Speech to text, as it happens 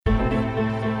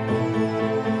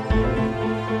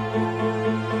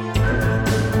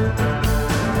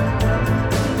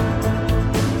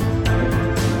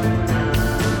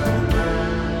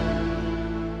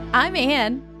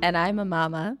Anne, and I'm a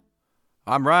mama.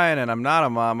 I'm Ryan, and I'm not a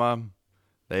mama.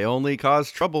 They only cause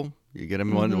trouble. You get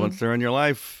them once they're in your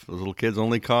life. Those little kids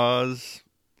only cause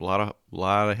a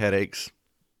lot of headaches.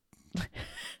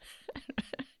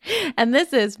 And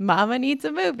this is Mama Needs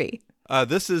a Movie.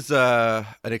 This is an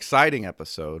exciting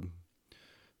episode.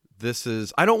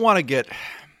 I don't want to get.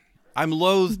 I'm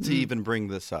loath to even bring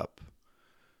this up,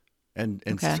 and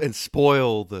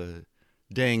spoil the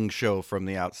dang show from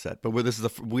the outset. But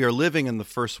we are living in the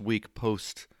first week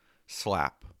post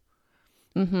slap,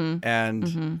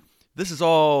 and this is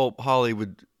all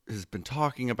Hollywood has been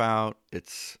talking about.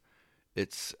 It's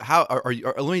how are you?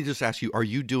 Let me just ask you: are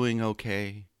you doing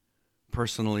okay,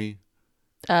 personally?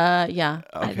 Yeah,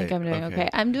 okay, I think I'm doing okay.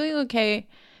 I'm doing okay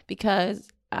because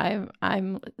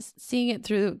I'm seeing it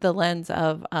through the lens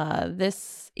of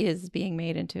this is being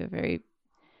made into a very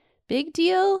big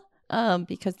deal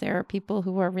because there are people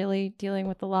who are really dealing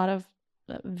with a lot of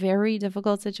very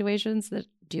difficult situations that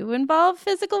do involve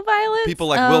physical violence. People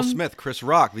like Will Smith, Chris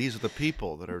Rock. These are the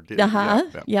people that are.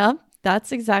 Yeah,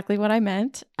 that's exactly what I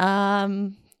meant.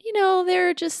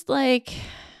 They're just like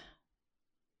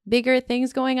bigger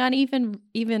things going on.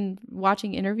 Even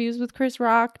watching interviews with Chris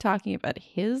Rock talking about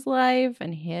his life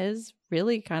and his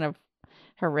really kind of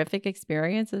horrific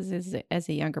experiences as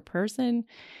a younger person.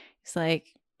 It's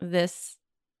like, I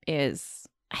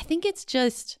think it's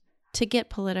just to get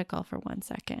political for 1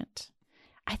 second.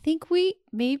 I think we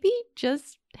maybe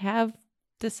just have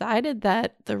decided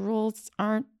that the rules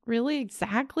aren't really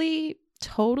exactly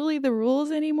totally the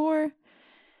rules anymore.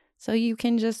 So you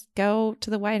can just go to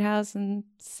the White House and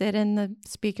sit in the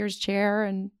speaker's chair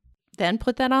and then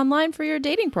put that online for your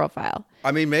dating profile.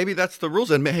 I mean, maybe that's the rules.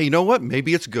 And hey, you know what?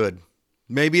 Maybe it's good.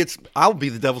 I'll be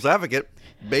the devil's advocate.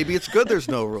 Maybe it's good there's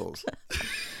no rules.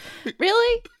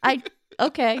 Really?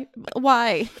 Okay.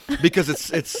 Why? Because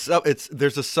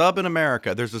there's a sub in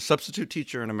America. There's a substitute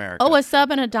teacher in America. Oh, a sub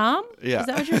and a dom? Yeah. Is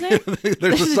that what you're saying?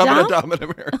 there's a sub and a dom in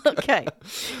America. Okay.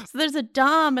 So there's a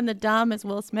dom, and the dom is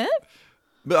Will Smith?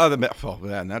 But in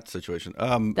that situation.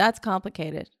 That's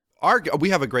complicated. We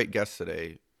have a great guest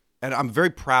today, and I'm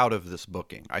very proud of this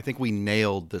booking. I think we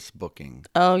nailed this booking.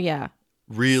 Oh, yeah.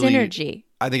 Really. Synergy.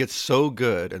 I think it's so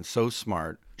good and so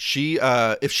smart.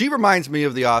 If she reminds me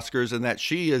of the Oscars in that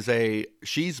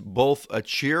she's both a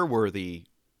cheerworthy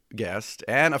guest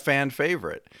and a fan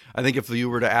favorite. I think if you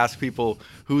were to ask people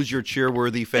who's your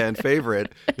cheerworthy fan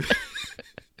favorite,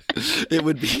 it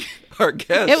would be our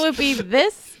guest. It would be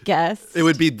this guest. It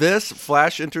would be this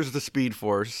Flash Enters the Speed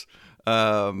Force,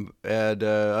 and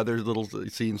other little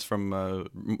scenes from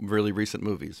really recent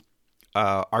movies.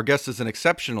 Our guest is an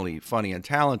exceptionally funny and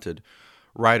talented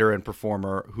writer and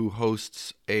performer who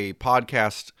hosts a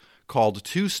podcast called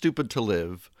Too Stupid to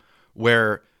Live,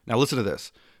 where, now listen to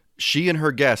this, she and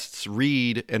her guests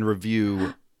read and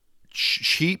review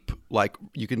cheap, like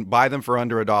you can buy them for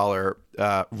under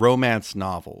 $1, romance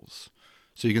novels.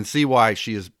 So you can see why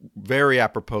she is very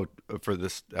apropos for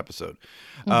this episode.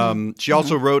 She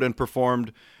also wrote and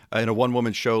performed in a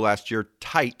one-woman show last year,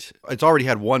 Tight. It's already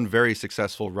had one very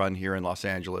successful run here in Los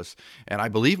Angeles, and I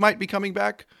believe might be coming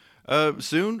back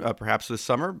soon, perhaps this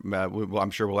summer.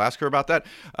 I'm sure we'll ask her about that.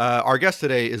 Our guest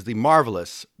today is the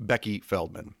marvelous Becky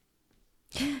Feldman.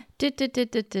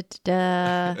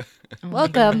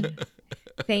 Welcome.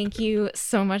 Thank you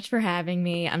so much for having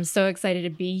me. I'm so excited to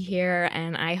be here,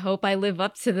 and I hope I live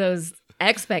up to those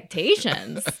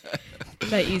expectations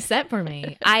that you set for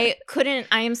me. I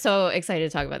am so excited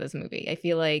to talk about this movie. I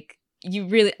feel like you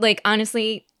really,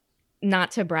 honestly,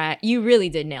 not to brag, you really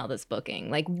did nail this booking.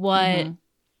 What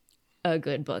a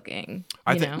good booking.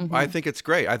 I think it's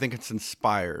great. I think it's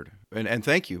inspired, and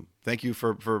thank you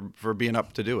for being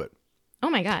up to do it. Oh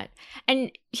my God.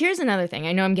 And here's another thing.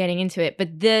 I know I'm getting into it,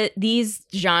 but these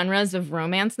genres of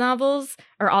romance novels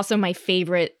are also my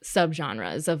favorite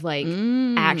subgenres of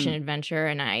action adventure.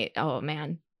 And oh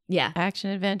man. Yeah. Action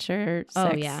adventure.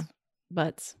 Sex, yeah.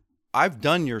 Butts. I've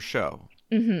done your show.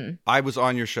 I was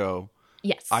on your show.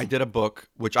 Yes. I did a book,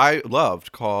 which I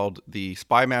loved, called The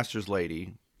Spy Master's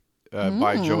Lady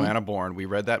by Joanna Bourne. We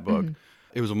read that book.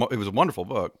 It was a wonderful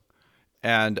book.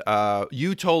 And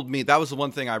you told me, that was the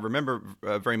one thing I remember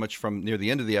very much from near the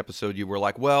end of the episode. You were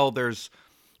like, well,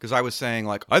 because I was saying,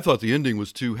 I thought the ending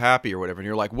was too happy or whatever. And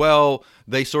you're like, well,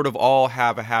 they sort of all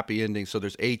have a happy ending. So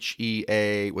there's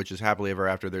HEA, which is happily ever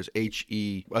after. There's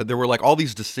HE. There were all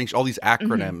these distinctions, all these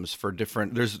acronyms for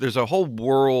different. There's a whole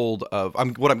world of.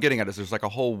 What I'm getting at is there's a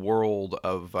whole world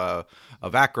of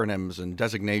acronyms and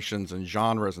designations and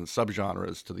genres and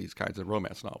subgenres to these kinds of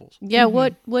romance novels. Yeah.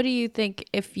 What do you think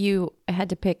if you had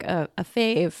to pick a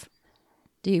fave?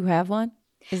 Do you have one?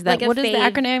 Is that Like a what is the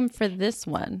fave- acronym for this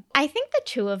one? I think the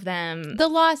two of them. The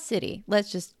Lost City.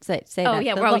 Let's just say Oh, that.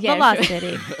 yeah, The, well, the yeah, Lost sure.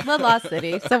 City. The Lost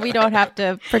City. So we don't have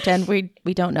to pretend we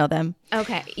don't know them.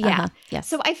 Okay, yeah. Yes.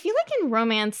 So I feel like in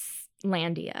Romance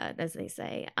Landia, as they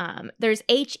say, there's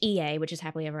HEA, which is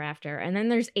happily ever after, and then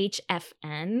there's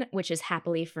HFN, which is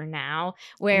happily for now,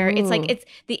 where it's like Ooh.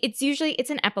 it's usually it's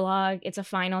an epilogue, it's a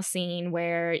final scene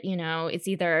where it's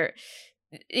either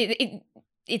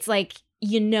it's like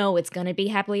it's gonna be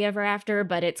happily ever after,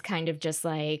 but it's kind of just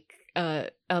like a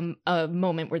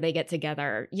moment where they get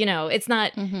together. It's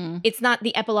not it's not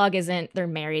the epilogue isn't they're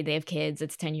married, they have kids,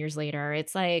 it's 10 years later.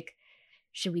 It's like,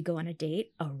 should we go on a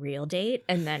date, a real date,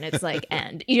 and then it's like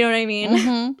end. You know what I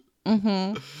mean?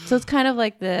 So it's kind of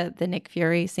like the Nick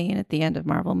Fury scene at the end of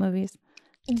Marvel movies.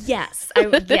 Yes.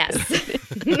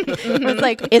 It's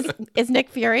like, is Nick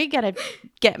Fury gonna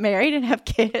get married and have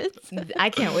kids? I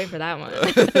can't wait for that one.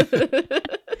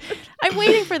 I'm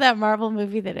waiting for that Marvel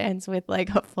movie that ends with like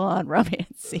a full-on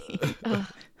romance scene.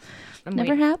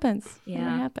 Never happens. Yeah.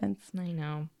 Never happens. I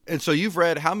know. And so you've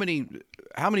read how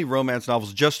many romance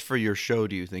novels just for your show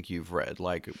do you think you've read?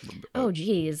 Like, Oh,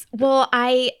 geez. Well,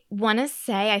 I want to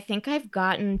say I think I've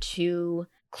gotten to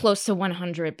close to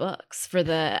 100 books for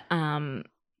the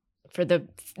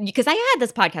because I had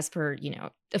this podcast for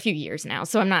a few years now,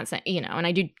 so I'm not saying and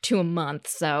I do 2 a month,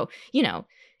 so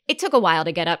it took a while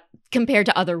to get up compared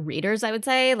to other readers. I would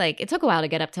say like it took a while to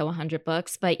get up to 100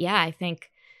 books, but yeah, I think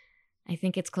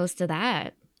it's close to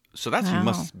that. so that's Wow. you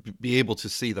must be able to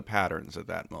see the patterns at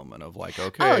that moment of like,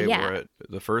 okay, yeah. we're at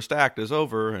the first act is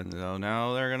over, and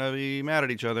now they're gonna be mad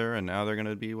at each other, and now they're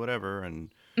gonna be whatever,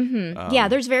 and Yeah,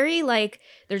 there's very like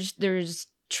there's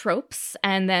tropes,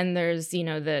 and then there's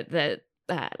the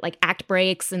like act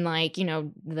breaks and like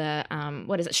the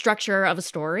what is it, structure of a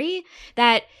story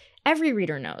that every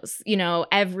reader knows.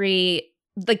 Every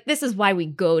like this is why we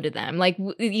go to them. Like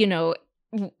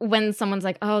when someone's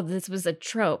like, oh, this was a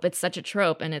trope, it's such a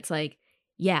trope, and it's like,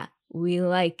 yeah, we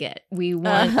like it. We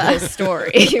want this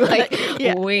story. Like,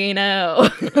 Yeah. we know.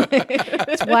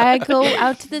 That's why I go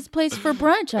out to this place for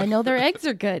brunch. I know their eggs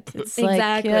are good. It's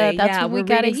Exactly. like, that's yeah, what we we're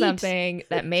gotta reading eat. something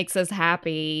that makes us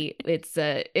happy. It's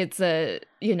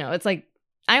like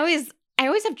I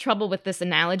always have trouble with this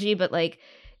analogy, but like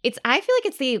I feel like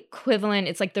it's the equivalent.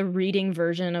 It's like the reading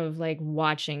version of like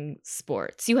watching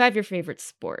sports. You have your favorite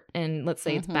sport, and let's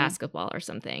say it's basketball or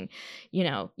something. You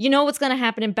know what's gonna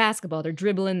happen in basketball. They're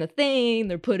dribbling the thing.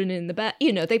 They're putting in the bat.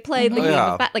 They play the game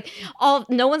of like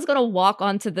no one's gonna walk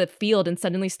onto the field and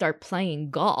suddenly start playing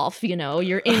golf.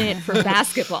 You're in it for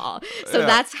basketball. So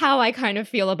that's how I kind of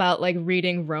feel about like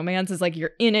reading romance. Is like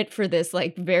you're in it for this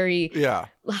like very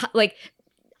like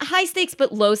high stakes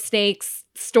but low stakes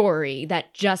story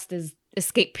that just is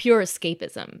pure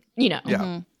escapism.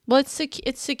 Well, it's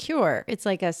secure. It's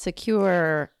like a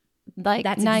secure, like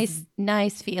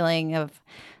nice feeling of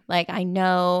like, I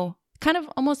know, kind of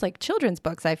almost like children's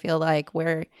books. I feel like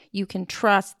where you can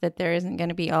trust that there isn't going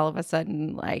to be all of a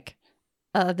sudden like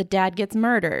the dad gets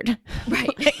murdered.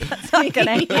 Right. Like, that's not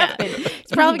going to happen.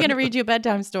 He's probably going to read you a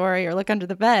bedtime story or look under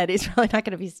the bed. He's probably not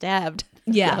going to be stabbed.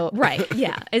 Yeah. So- Right.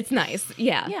 Yeah. It's nice.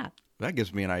 Yeah. Yeah. that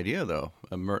gives me an idea though.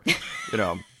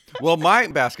 Well, my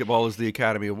basketball is the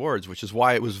Academy Awards, which is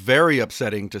why it was very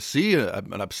upsetting to see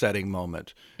an upsetting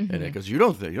moment in it, because you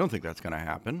don't think that's going to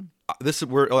happen.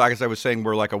 Like as I was saying,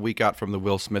 we're like a week out from the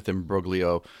Will Smith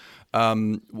imbroglio.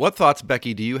 What thoughts,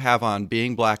 Becky, do you have on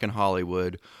being black in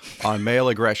Hollywood, on male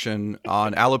aggression,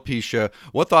 on alopecia?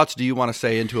 What thoughts do you want to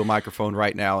say into a microphone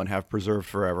right now and have preserved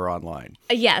forever online?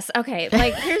 Yes. Okay.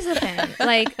 Like, here's the thing.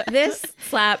 Like, this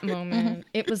slap moment,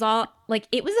 it was all like,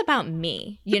 it was about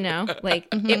me, like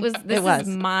this is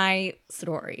my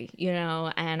story,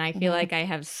 and I feel like I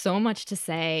have so much to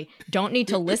say. Don't need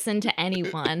to listen to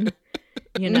anyone.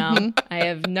 I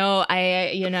have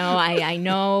I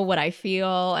know what I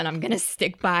feel, and I'm gonna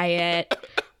stick by it.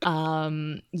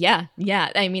 Yeah.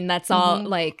 I mean, that's all.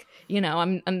 Like,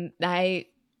 I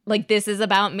like, this is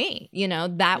about me.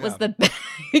 That was the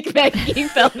Becky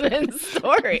Feldman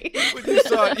story. When you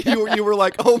saw it, you were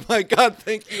like, oh my God,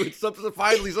 thank you. It's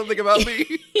finally something about me.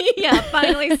 Yeah,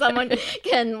 finally someone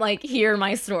can like hear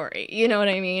my story. You know what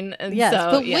I mean? And Yes,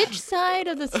 so, but which side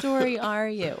of the story are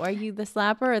you? Are you the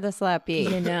slapper or the slappee?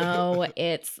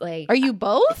 It's like, Are you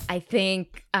both? I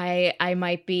think I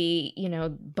might be,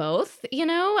 both.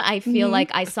 I feel like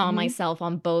I saw myself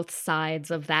on both sides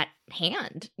of that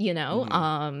hand. The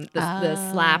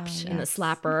slapped and the yes.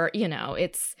 slapper.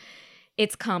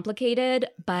 It's complicated,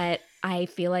 but I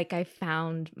feel like I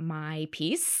found my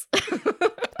piece.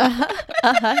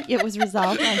 It was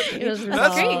resolved on stage. It was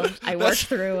That's- resolved. I worked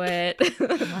through it.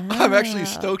 I'm actually Wow.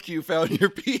 stoked you found your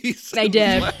piece. I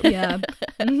did. Yeah.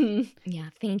 Yeah.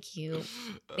 Thank you.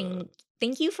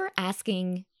 Thank you for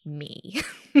asking me.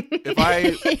 If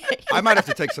I might have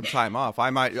to take some time off. I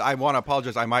want to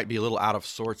apologize. I might be a little out of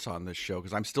sorts on this show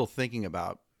because I'm still thinking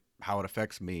about how it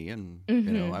affects me, and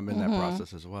I'm in that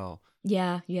process as well.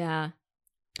 Yeah. Yeah.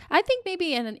 I think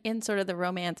maybe in sort of the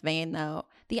romance vein, though,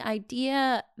 the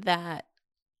idea that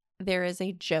there is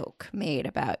a joke made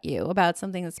about you, about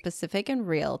something that's specific and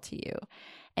real to you,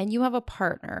 and you have a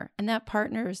partner, and that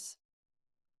partner's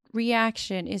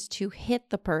reaction is to hit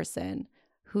the person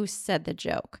who said the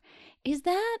joke. Is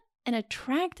that an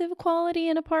attractive quality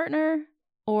in a partner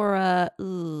or a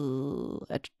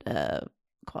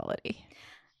quality?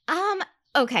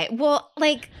 Okay. Well,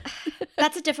 like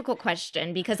that's a difficult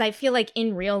question because I feel like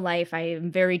in real life I am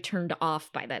very turned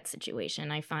off by that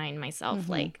situation. I find myself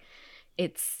like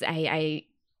here's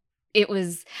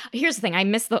the thing.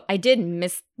 I did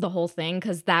miss the whole thing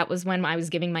because that was when I was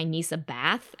giving my niece a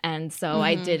bath, and so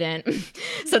I didn't.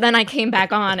 So then I came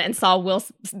back on and saw Will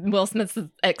Smith's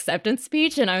acceptance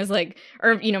speech, and I was like,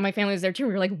 my family was there too.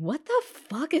 We were like, what the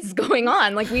fuck is going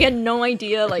on? Like we had no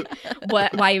idea like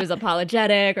why he was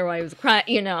apologetic or why he was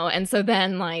crying, And so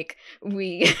then like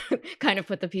we kind of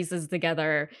put the pieces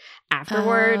together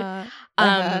afterward.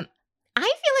 I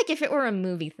feel like if it were a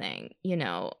movie thing,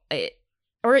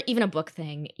 or even a book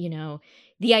thing,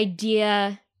 the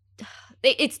idea,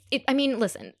 I mean,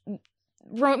 listen,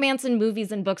 romance in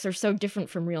movies and books are so different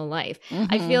from real life.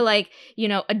 I feel like,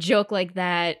 a joke like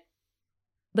that,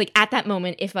 like at that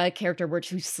moment, if a character were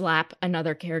to slap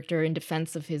another character in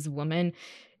defense of his woman,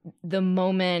 the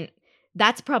moment,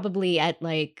 that's probably at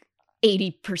like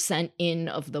 80% in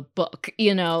of the book,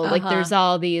 like there's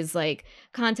all these like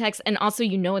contexts, and also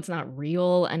it's not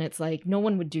real, and it's like no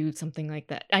one would do something like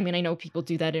that. I mean, I know people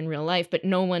do that in real life, but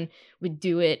no one would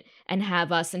do it and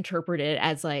have us interpret it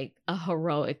as like a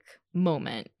heroic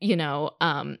moment,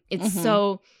 it's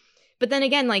so. But then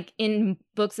again, like in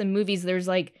books and movies, there's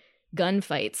like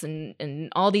gunfights and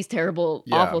all these terrible,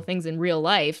 awful things in real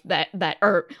life that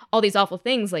are all these awful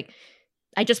things like.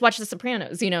 I just watched The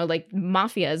Sopranos, like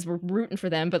mafias, we're rooting for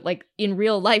them, but like in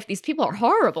real life, these people are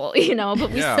horrible,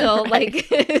 but we still like,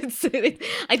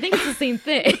 I think it's the same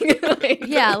thing.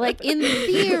 Like in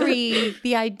theory,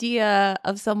 the idea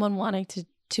of someone wanting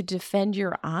to defend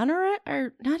your honor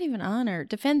or not even honor,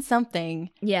 defend something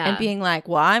and being like,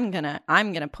 well, I'm gonna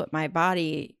put my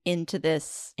body into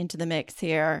the mix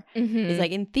here. It's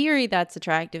like in theory that's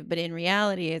attractive, but in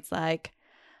reality it's like,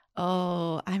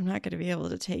 oh, I'm not going to be able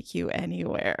to take you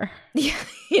anywhere. Yeah,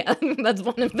 that's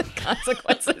one of the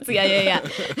consequences. Yeah.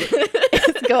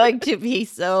 It's going to be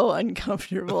so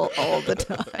uncomfortable all the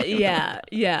time.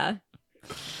 Yeah.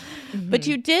 But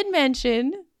you did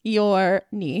mention your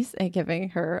niece and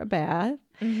giving her a bath.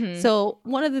 So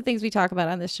one of the things we talk about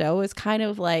on the show is kind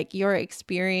of like your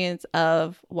experience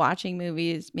of watching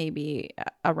movies maybe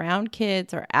around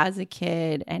kids or as a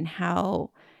kid, and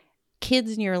how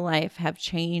kids in your life have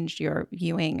changed your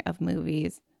viewing of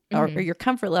movies or your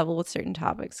comfort level with certain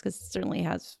topics, because it certainly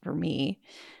has for me.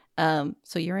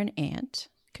 So you're an aunt.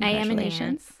 I am an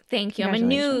aunt. Thank you. I'm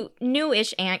a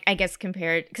newish aunt, I guess,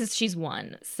 compared because she's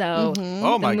one. So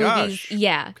oh my gosh!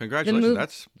 Yeah,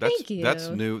 congratulations. Thank you. That's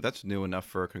new. That's new enough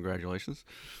for congratulations.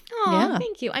 Oh,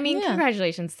 thank you. I mean,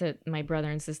 congratulations to my brother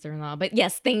and sister-in-law. But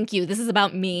yes, thank you. This is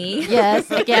about me.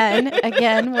 Yes,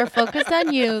 again, we're focused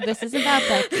on you. This is about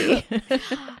Becky.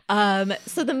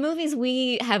 So the movies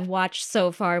we have watched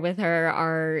so far with her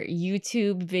are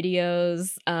YouTube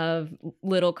videos of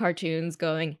little cartoons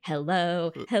going,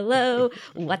 hello,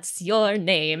 what's your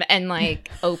name? And like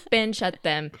open, shut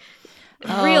them.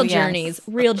 Real journeys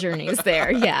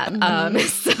there. Yeah.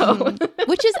 So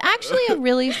which is actually a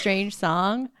really strange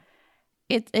song.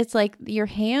 It's like your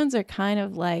hands are kind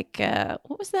of like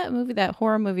what was that movie, that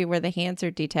horror movie where the hands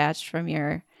are detached from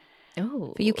your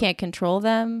but you can't control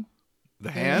them?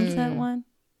 The Hand? Is that one?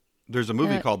 There's a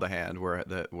movie called The Hand where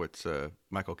what's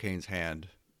Michael Caine's hand.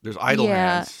 There's Idle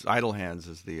Hands. Idle Hands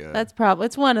is the that's probably,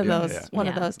 it's one of those. One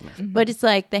of those. But it's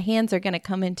like the hands are going to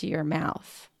come into your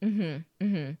mouth. And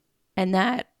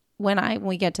that when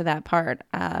we get to that part,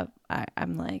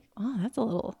 I'm like, oh, that's a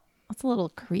little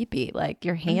creepy. Like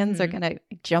your hands are gonna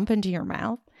jump into your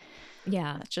mouth.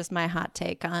 Yeah, that's just my hot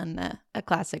take on a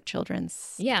classic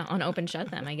children's. Yeah, on Open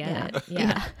Shut Them, I get it.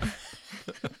 Yeah.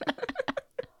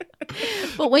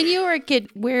 But when you were a kid,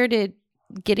 where did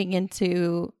getting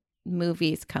into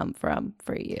movies come from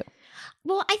for you?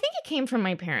 Well, I think it came from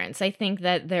my parents. I think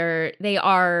that they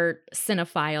are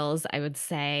cinephiles, I would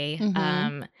say.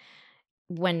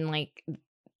 when like,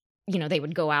 you know, they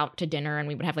would go out to dinner and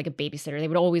we would have like a babysitter, they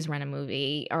would always rent a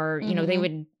movie, or, you know, they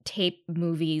would tape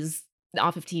movies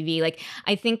off of TV. Like,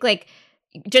 I think like,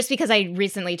 just because I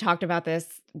recently talked about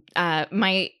this,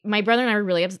 my brother and I were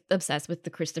really obsessed with the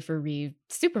Christopher Reeve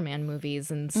Superman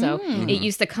movies, and so it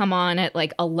used to come on at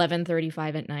like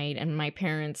 11:35 at night, and my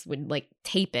parents would like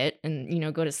tape it and, you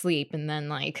know, go to sleep, and then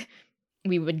like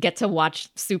we would get to watch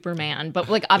Superman. But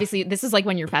like obviously this is like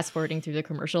when you're fast forwarding through the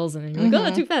commercials and then you're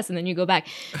like, oh, too fast, and then you go back.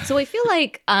 So I feel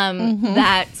like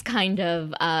that's kind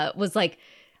of was like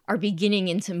our beginning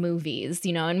into movies,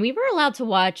 you know, and we were allowed to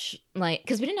watch like,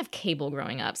 because we didn't have cable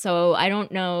growing up. So I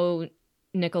don't know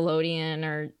Nickelodeon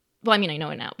or, well, I mean, I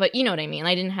know it now, but you know what I mean?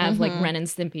 I didn't have like Ren and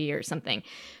Stimpy or something.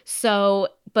 So,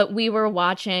 but we were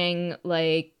watching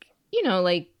like, you know,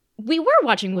 like we were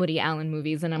watching Woody Allen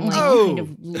movies, and I'm like kind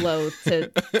of loath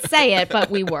to say it, but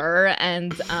we were.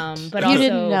 And, but you also,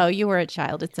 didn't know, you were a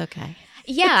child. It's okay.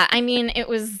 Yeah. I mean,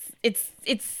 it's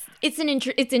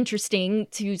interesting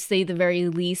to say the very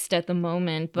least at the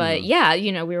moment, but yeah,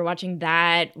 you know, we were watching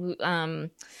that.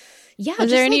 Yeah.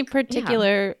 Was there any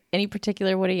particular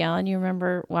Woody Allen you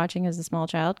remember watching as a small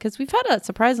child? Because we've had a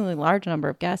surprisingly large number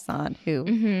of guests on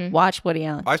who watched Woody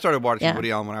Allen. I started watching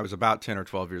Woody Allen when I was about 10 or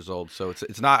 12 years old. So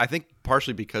it's not, I think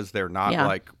partially because they're not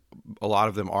like, a lot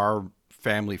of them are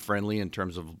family friendly in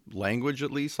terms of language, at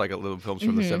least, like little films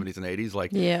from the 70s and 80s.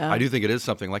 Like, I do think it is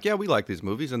something like, we like these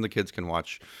movies, and the kids can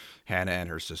watch Hannah and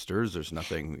her sisters. There's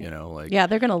nothing, you know, like. Yeah,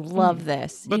 they're going to love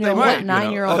this. But you know, what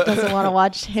 9-year-old doesn't want to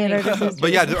watch Hannah and her sisters?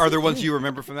 But yeah, are there ones you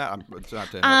remember from that? It's not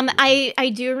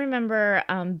I do remember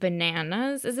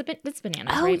Bananas. It's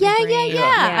Bananas, Oh, right?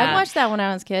 yeah. I watched that when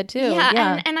I was a kid, too.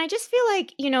 Yeah. And I just feel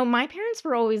like, you know, my parents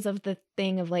were always of the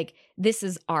thing of like, this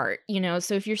is art, you know?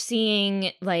 So if you're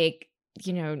seeing like,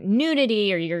 you know,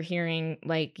 nudity, or you're hearing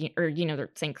like, or, you know, they're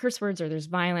saying curse words or there's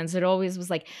violence, it always was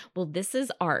like, well, this is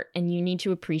art and you need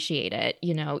to appreciate it,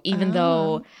 you know, even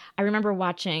though I remember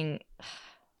watching,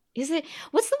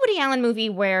 what's the Woody Allen movie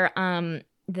where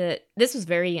this was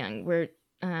very young, where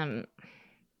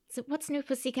what's New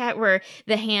Pussycat, where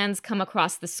the hands come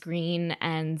across the screen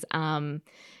and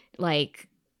like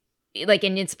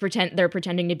and they're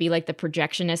pretending to be like the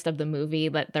projectionist of the movie,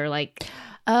 but they're like,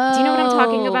 do you know what I'm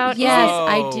talking about? Yes,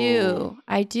 I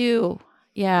do.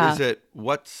 Yeah. Is it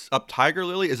What's Up, Tiger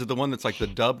Lily? Is it the one that's like the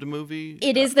dubbed movie?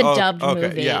 It is the dubbed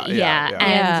movie. Yeah.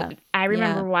 And I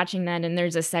remember watching that, and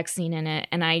there's a sex scene in it,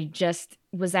 and I just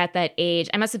was at that age.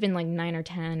 I must have been like 9 or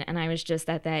 10, and I was just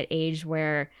at that age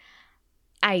where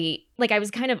I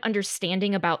was kind of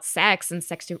understanding about sex and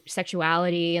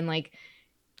sexuality, and like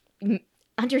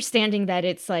understanding that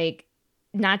it's like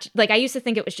not like, I used to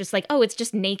think it was just like, oh, it's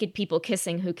just naked people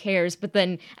kissing, who cares? But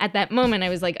then at that moment I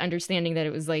was like understanding that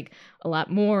it was like a lot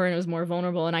more, and it was more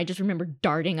vulnerable. And I just remember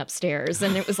darting upstairs,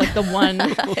 and it was like the one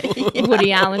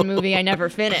Woody Allen movie I never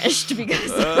finished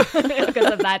because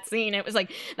of that scene. It was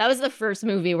like, that was the first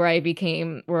movie where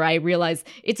I realized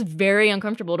it's very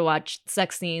uncomfortable to watch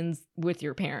sex scenes with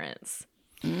your parents.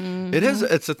 It is.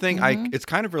 It's a thing. It's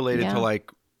kind of related to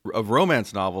like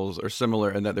romance novels are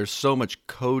similar in that there's so much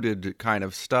coded kind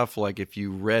of stuff. Like if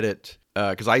you read it,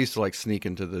 because I used to like sneak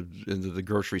into the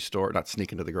grocery store, not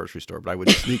sneak into the grocery store, but I would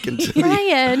sneak into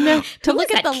Ryan to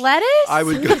look at the lettuce. I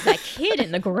would Who go. is that kid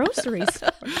in the grocery store?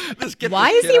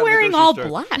 Why is he wearing all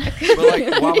black? But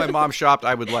like while my mom shopped,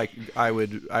 I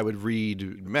would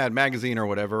read Mad Magazine or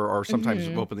whatever, or sometimes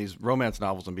open these romance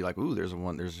novels and be like, ooh, there's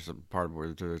a part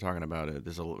where they're talking about it.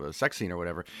 There's a sex scene or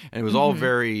whatever, and it was all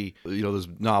very, you know, those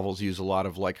novels use a lot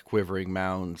of like quivering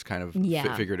mounds, kind of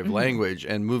figurative language,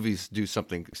 and movies do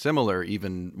something similar,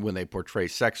 even when they portray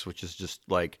sex, which is just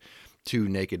like two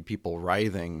naked people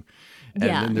writhing. And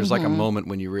then there's like a moment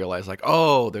when you realize like,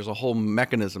 oh, there's a whole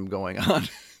mechanism going on.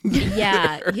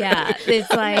 Yeah. It's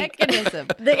like mechanism.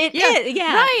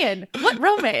 Ryan, what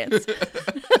romance?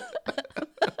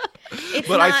 It's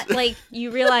not like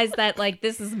you realize that like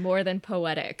this is more than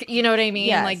poetic. You know what I mean?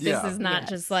 Yes. Like this is not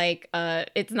just like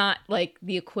it's not like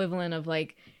the equivalent of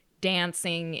like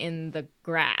dancing in the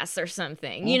grass or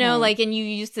something, you know, like, and you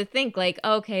used to think like,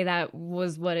 okay, that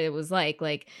was what it was like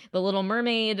the Little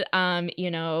Mermaid, you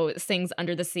know, sings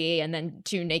Under the Sea, and then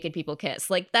two naked people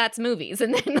kiss. Like that's movies.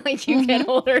 And then like you get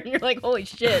older and you're like, holy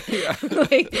shit,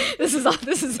 like this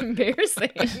is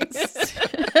embarrassing.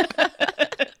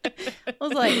 I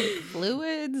was like,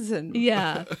 fluids and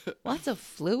lots of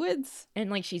fluids, and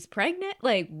like she's pregnant.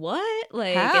 Like what?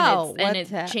 Like how? And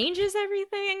it changes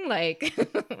everything. Like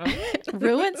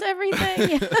ruins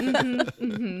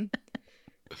everything.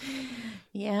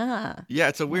 Yeah. Yeah,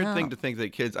 it's a weird Wow. thing to think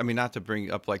that kids, I mean, not to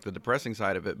bring up like the depressing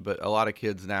side of it, but a lot of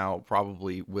kids now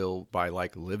probably will, by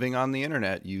like living on the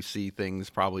internet, you see things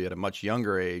probably at a much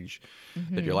younger age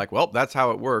that you're Mhm. like, well, that's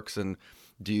how it works. And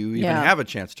do you even Yeah. have a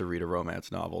chance to read a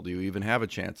romance novel? Do you even have a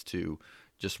chance to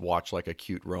just watch like a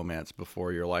cute romance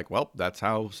before you're like, well, that's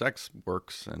how sex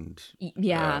works? And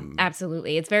Yeah,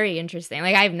 absolutely. It's very interesting.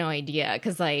 Like I have no idea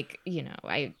because like,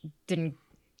 I didn't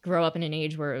grow up in an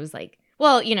age where it was like,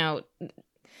 well,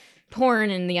 porn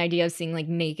and the idea of seeing like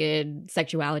naked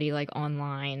sexuality like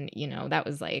online, that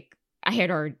was like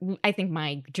I think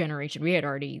my generation, we had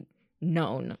already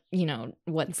known,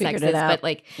 what sex Figured it is, out. but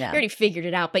like we Yeah. already figured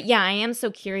it out. But yeah, I am so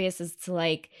curious as to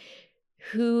like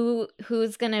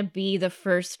who's gonna be the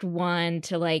first one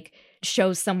to like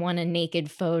show someone a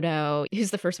naked photo. Who's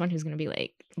the first one who's gonna be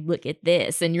like, look at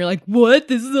this, and you're like, what,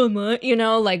 this is online,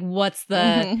 like what's the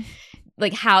Mhm.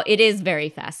 like how it is very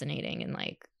fascinating. And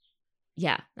like,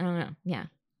 yeah, I don't know. Yeah.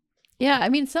 Yeah, I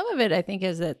mean, some of it I think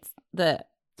is that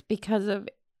because of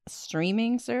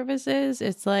streaming services,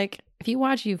 it's like if you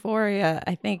watch Euphoria,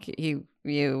 I think you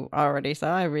already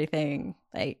saw everything.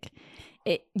 Like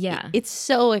Yeah. it's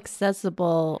so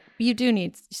accessible. You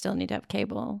still need to have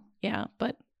cable. Yeah,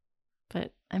 but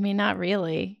I mean, not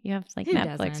really. You have like Who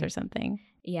Netflix or doesn't? something.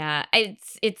 Yeah.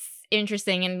 It's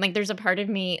interesting. And like there's a part of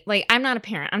me, like I'm not a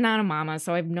parent, I'm not a mama,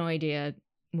 so I have no idea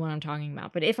what I'm talking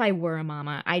about. But if I were a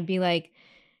mama, I'd be like,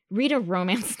 read a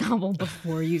romance novel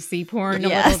before you see porn a little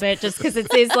Yes. bit, just because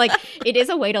it is like it is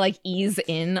a way to like ease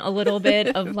in a little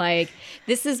bit of like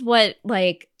this is what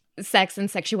like sex and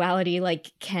sexuality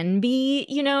like can be,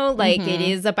 like it Mhm.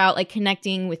 is about like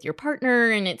connecting with your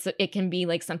partner, and it can be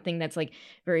like something that's like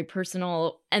very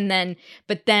personal. And then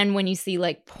but then when you see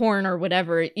like porn or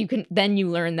whatever, you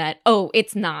learn that, oh,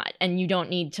 it's not, and you don't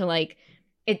need to like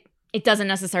it doesn't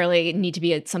necessarily need to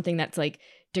be something that's like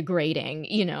degrading,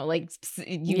 like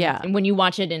Yeah. when you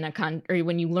watch it in or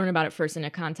when you learn about it first in a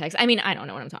context. I mean, I don't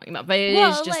know what I'm talking about, but it is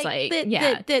Well, just like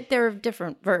that there are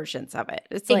different versions of it.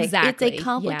 It's like Exactly, it's a yeah.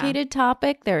 complicated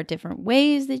topic. There are different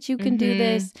ways that you can do Mhm.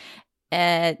 this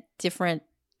at different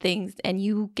things, and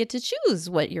you get to choose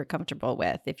what you're comfortable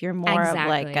with. If you're more of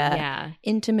like Exactly, a yeah.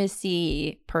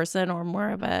 intimacy person or more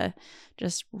of a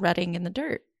just rutting in the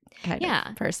dirt kind Yeah.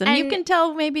 of person. You And- can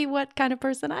tell maybe what kind of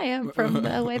person I am from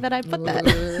the way that I put that.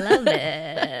 Love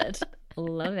it.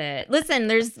 Love it. Listen,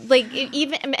 there's like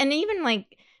even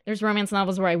like there's romance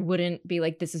novels where I wouldn't be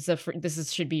like,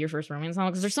 this should be your first romance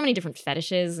novel, because there's so many different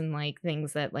fetishes and like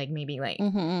things that like maybe like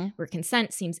Mhm. where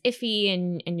consent seems iffy,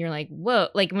 and you're like, whoa,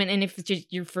 like and if it's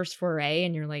just your first foray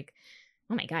and you're like,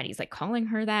 oh my God, he's like calling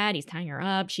her that, he's tying her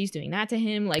up, she's doing that to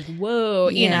him, like, whoa,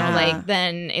 Yeah. like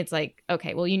then it's like,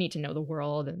 okay, well, you need to know the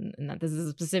world, and that this is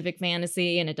a specific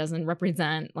fantasy and it doesn't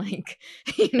represent like,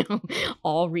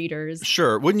 all readers.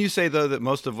 Sure. Wouldn't you say though that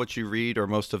most of what you read, or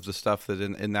most of the stuff that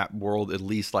in that world at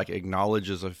least like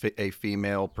acknowledges a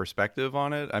female perspective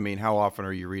on it? I mean, how often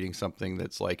are you reading something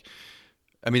that's like,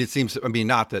 I mean, it seems, I mean,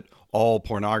 not that all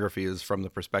pornography is from the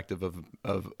perspective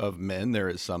of men. There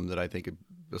is some that I think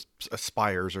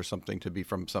aspires or something to be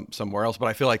from somewhere else. But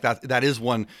I feel like that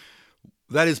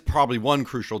is probably one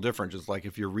crucial difference. Is like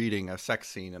if you're reading a sex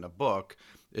scene in a book,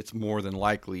 it's more than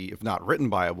likely, if not written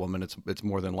by a woman, it's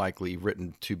more than likely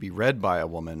written to be read by a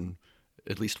woman.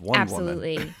 At least one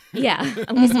Absolutely. woman. Yeah,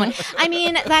 at least one. I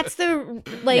mean, that's the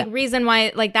Yeah. reason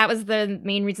why, like, that was the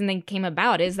main reason they came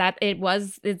about, is that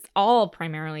it's all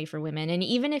primarily for women. And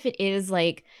even if it is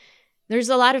like, there's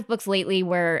a lot of books lately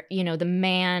where, the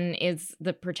man is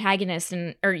the protagonist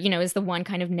or is the one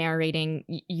kind of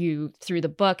narrating you through the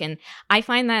book. And I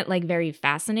find that like very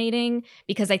fascinating,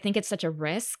 because I think it's such a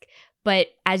risk. But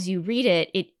as you read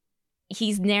it,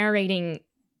 he's narrating,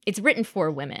 it's written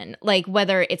for women, like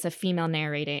whether it's a female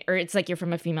narrating, or it's like you're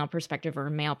from a female perspective or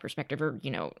a male perspective, or,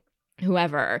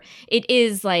 whoever. It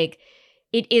is,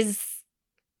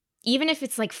 even if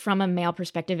it's like from a male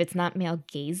perspective, it's not male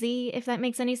gazy, if that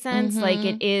makes any sense. Like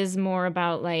it is more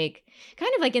about like,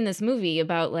 kind of like in this movie,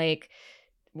 about like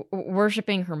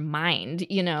worshiping her mind,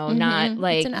 not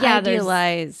like, it's an yeah, there's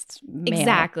idealized male.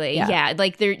 exactly. Yeah.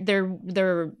 Like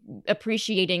they're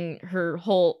appreciating her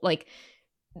whole, like,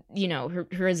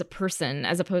 her as a person,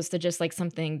 as opposed to just like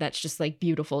something that's just like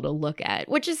beautiful to look at,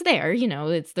 which is there,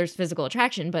 there's physical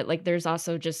attraction, but like there's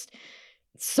also just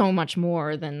so much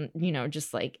more than,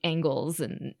 just like angles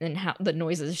and how the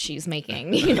noises she's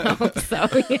making, so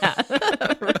yeah.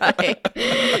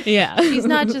 Right. Yeah. She's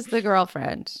not just the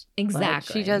girlfriend. Like,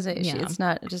 Exactly. she doesn't. Yeah. It's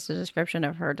not just a description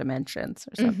of her dimensions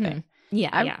or something. Mhm.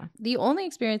 Yeah. The only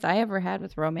experience I ever had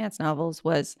with romance novels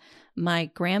was my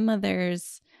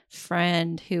grandmother's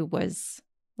friend, who was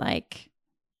like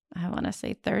I want to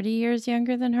say 30 years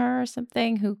younger than her or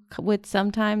something, who would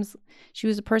sometimes, she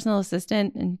was a personal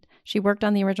assistant and she worked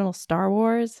on the original Star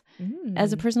Wars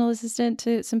as a personal assistant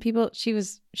to some people. She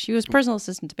was personal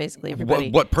assistant to basically everybody.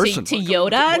 What person? To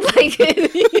Yoda? Like,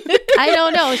 I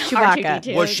don't know. It's Chewbacca.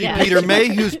 R2-D2. Was she Yeah. Peter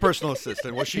Mayhew's personal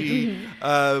assistant? Was she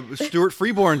Stuart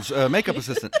Freeborn's makeup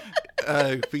assistant?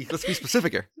 Let's be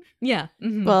specific here. Yeah.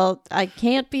 Mhm. Well, I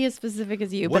can't be as specific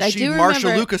as you, Was but I she do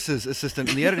Marshall remember. Lucas's assistant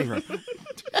in the editing room?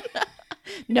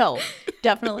 No,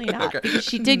 definitely not. Because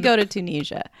she did go to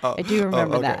Tunisia. I do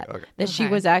remember okay, that. okay. That she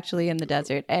Okay. was actually in the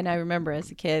desert. And I remember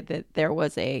as a kid that there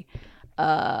was a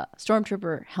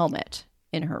stormtrooper helmet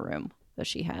in her room that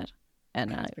she had.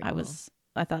 And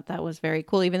I thought that was very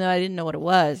cool, even though I didn't know what it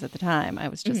was at the time. I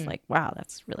was just like, wow,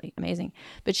 that's really amazing.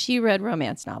 But she read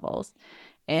romance novels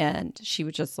and she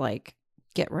would just like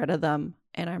get rid of them.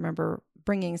 And I remember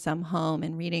bringing some home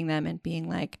and reading them and being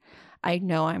like, I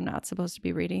know I'm not supposed to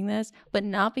be reading this, but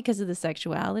not because of the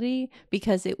sexuality,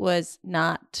 because it was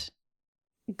not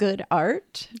good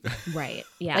art. Right.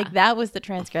 Yeah. Like that was the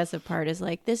transgressive part, is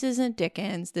like, this isn't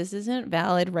Dickens. This isn't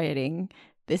valid writing.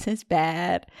 This is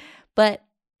bad. But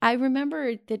I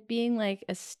remember that being like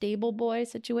a stable boy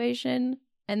situation.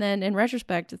 And then in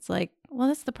retrospect, it's like, well,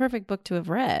 that's the perfect book to have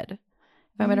read.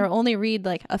 If I'm going to only read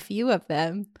like a few of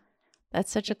them,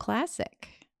 that's such a classic.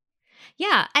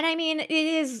 Yeah, and I mean, it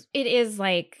is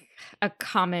like a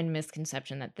common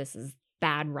misconception that this is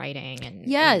bad writing, and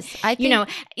Yes, I think, you know,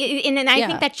 and I yeah.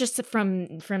 think that's just from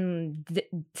the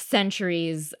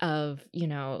centuries of, you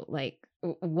know, like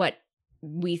what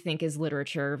we think is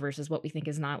literature versus what we think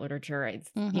is not literature. It's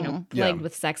you know, plagued Yeah.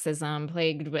 with sexism,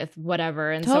 plagued with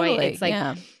whatever, and Totally, so it's like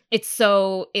yeah.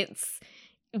 it's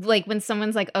like when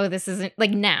someone's like, oh, this isn't,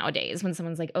 like nowadays when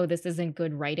someone's like, oh, this isn't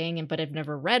good writing, and but I've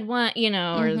never read one, you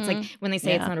know, or it's like when they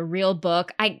say it's Yeah. not a real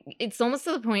book, it's almost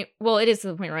to the point, well, it is to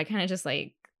the point where I kind of just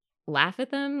like laugh at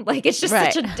them. Like it's just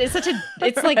Right.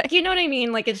 it's like, you know what I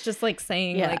mean? Like it's just like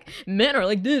saying Yeah. like men are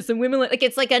like this and women like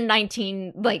it's like a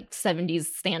 70s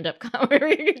stand-up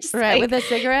comedy. Just Right, like, with a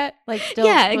cigarette, like still.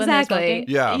 yeah, when they're exactly. smoking.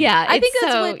 Yeah. Yeah. I think it's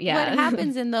that's so, what yeah.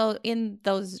 happens in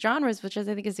those genres, which I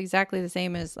think is exactly the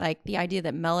same as like the idea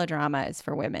that melodrama is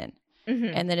for women,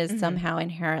 Mhm. and that is Mhm. somehow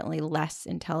inherently less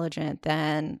intelligent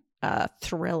than a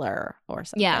thriller or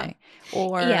something, Yeah.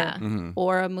 or Yeah. Mhm.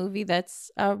 or a movie that's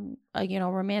a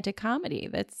romantic comedy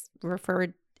that's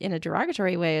referred in a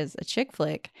derogatory way as a chick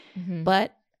flick, Mhm.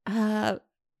 but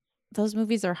those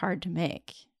movies are hard to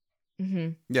make.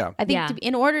 Mhm. Yeah. I think Yeah.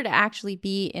 in order to actually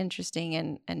be interesting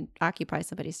and occupy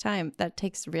somebody's time, that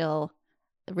takes real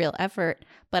effort.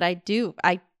 But I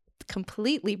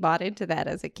completely bought into that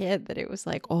as a kid, that it was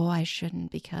like, oh, I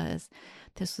shouldn't because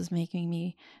this was making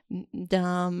me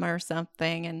dumb or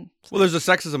something. And Well, there's a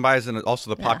sexism bias and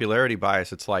also the Yeah. popularity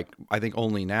bias. It's like, I think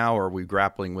only now are we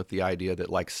grappling with the idea that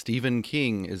like Stephen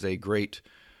King is a great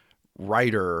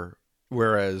writer,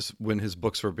 whereas when his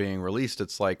books were being released,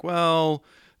 it's like, well,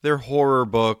 they're horror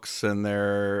books and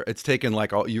it's taken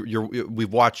like all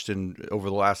we've watched over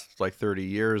the last like 30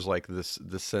 years, like this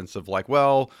sense of like,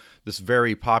 well, this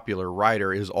very popular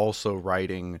writer is also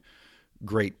writing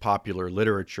great popular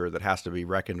literature that has to be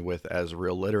reckoned with as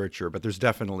real literature. But there's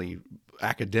definitely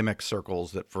academic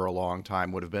circles that for a long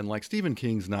time would have been like, Stephen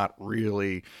King's not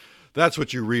really, that's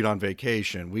what you read on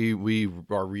vacation. We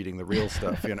are reading the real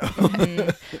stuff, you know.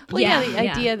 well, Yeah, the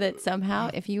yeah. idea that somehow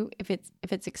if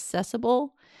it's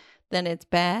accessible, then it's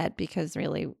bad, because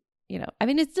really, I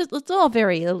mean, it's all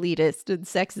very elitist and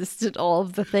sexist and all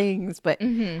of the things. But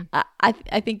Mhm.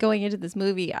 I think going into this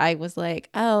movie, I was like,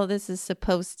 oh, this is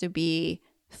supposed to be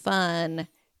fun.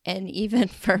 And even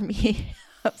for me,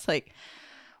 I was like,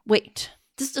 wait,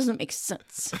 this doesn't make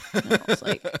sense. And I was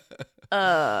like,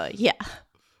 yeah.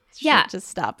 Yeah. Just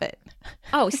stop it.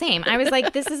 Oh, same. I was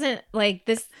like, this isn't like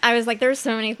this. I was like, there's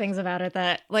so many things about it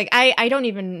that like I don't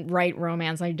even write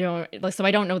romance. I don't like, so I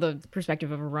don't know the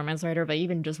perspective of a romance writer, but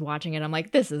even just watching it, I'm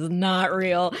like, this is not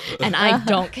real. And I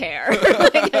don't care.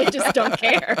 Like, I just don't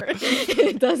care.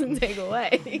 It doesn't take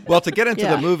away. Well, to get into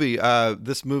Yeah. the movie,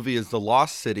 this movie is The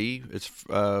Lost City. It's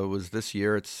was this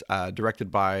year. It's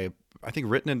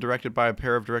written and directed by a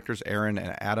pair of directors, Aaron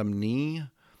and Adam Nee.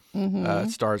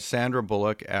 It stars Sandra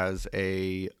Bullock as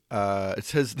it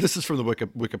says, this is from the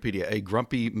Wikipedia, a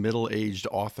grumpy middle-aged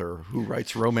author who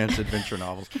writes romance adventure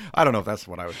novels. I don't know if that's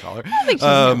what I would call her. I think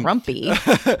she's grumpy.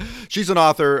 She's an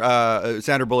author.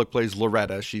 Sandra Bullock plays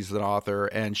Loretta. She's an author,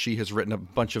 and she has written a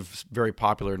bunch of very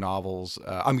popular novels.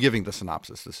 I'm giving the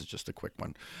synopsis. This is just a quick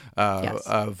one.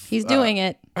 Yes. He's doing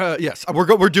it. Yes,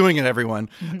 we're doing it, everyone.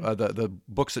 The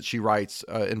books that she writes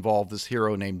involve this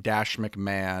hero named Dash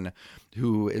McMahon,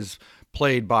 who is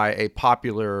played by a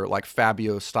popular like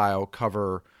Fabio style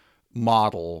cover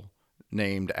model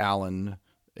named Alan,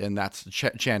 and that's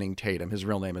Channing Tatum. His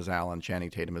real name is Alan. Channing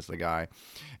Tatum is the guy.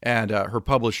 And her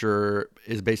publisher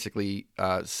is basically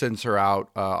sends her out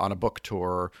on a book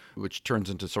tour, which turns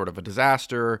into sort of a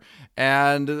disaster.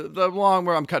 And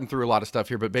I'm cutting through a lot of stuff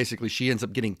here, but basically she ends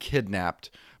up getting kidnapped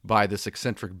by this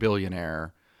eccentric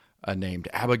billionaire named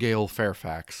Abigail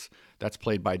Fairfax. That's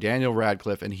played by Daniel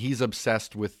Radcliffe, and he's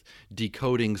obsessed with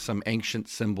decoding some ancient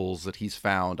symbols that he's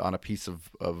found on a piece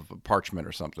of parchment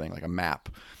or something, like a map.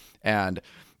 And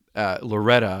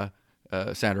Loretta,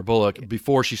 Sandra Bullock,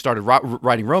 before she started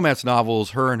writing romance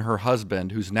novels, her and her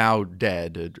husband, who's now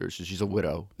dead, she's a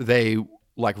widow, they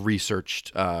like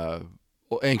researched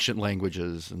ancient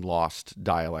languages and lost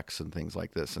dialects and things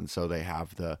like this. And so they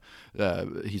have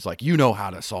he's like, you know how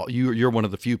to solve, you're one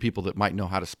of the few people that might know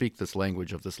how to speak this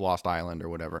language of this lost island or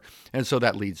whatever. And so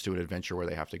that leads to an adventure where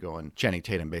they have to go, and Channing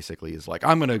Tatum basically is like,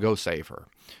 I'm going to go save her.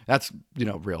 That's,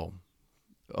 real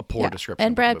a poor description.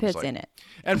 And Brad Pitt's in it.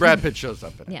 And Brad Pitt shows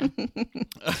up in it.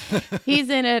 Yeah. He's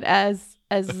in it as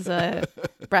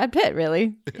Brad Pitt,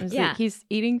 really. Yeah. He's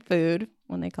eating food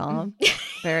when they call him.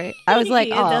 I was like,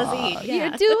 He oh, does eat, yeah.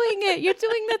 you're doing it. You're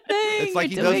doing the thing. It's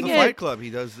like you're he does doing the it. Fight Club. He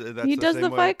does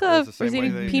the Fight Club. It's the He's same way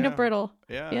eating they- peanut yeah. brittle.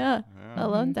 Yeah. I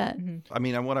love that. I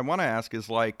mean, what I want to ask is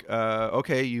like,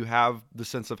 okay, you have the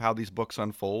sense of how these books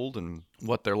unfold and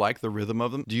what they're like, the rhythm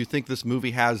of them. Do you think this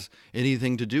movie has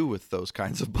anything to do with those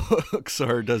kinds of books,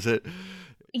 or does it?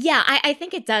 Yeah, I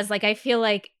think it does. Like, I feel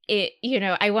like it,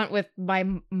 I went with my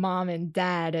mom and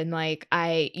dad, and like,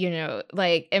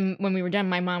 and when we were done,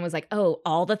 my mom was like, oh,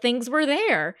 all the things were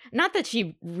there. Not that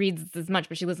she reads as much,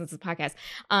 but she listens to the podcast.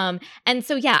 And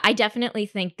so, yeah, I definitely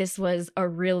think this was a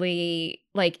really,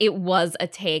 like, it was a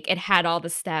take. It had all the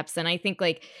steps. And I think,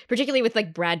 like, particularly with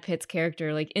like Brad Pitt's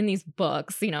character, like in these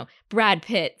books, Brad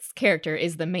Pitt's character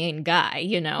is the main guy,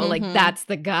 like that's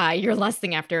the guy you're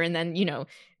lusting after. And then,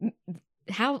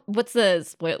 what's the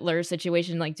spoiler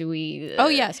situation? Like, do we? Oh,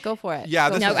 yes, go for it. Yeah,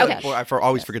 this is. okay. I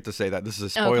always forget to say that this is a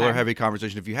spoiler-heavy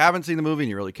conversation. If you haven't seen the movie and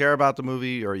you really care about the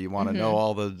movie, or you want to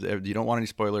know you don't want any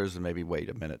spoilers, then maybe wait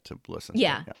a minute to listen.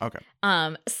 Yeah. Okay.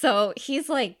 So he's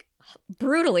like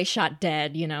brutally shot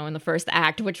dead, in the first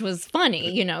act, which was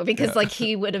funny, because like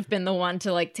he would have been the one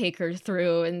to like take her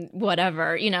through and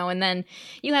whatever, and then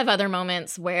you have other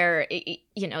moments where,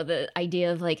 the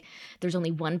idea of like, there's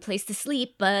only one place to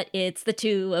sleep, but it's the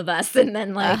two of us. And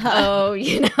then like,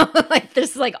 like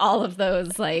there's like all of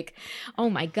those like, oh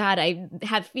my God, I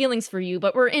have feelings for you,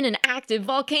 but we're in an active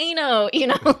volcano,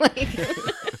 like...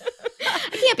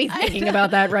 I can't be thinking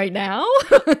about that right now.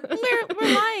 We're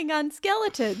relying on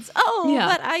skeletons. Oh, Yeah.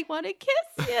 but I want to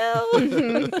kiss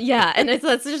you. Yeah, and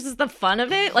that's just the fun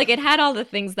of it. Like, it had all the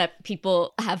things that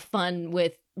people have fun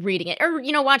with reading it or,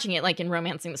 watching it, like in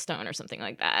Romancing the Stone or something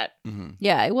like that. Mm-hmm.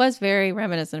 Yeah, it was very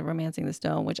reminiscent of Romancing the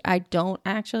Stone, which I don't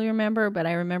actually remember, but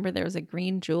I remember there was a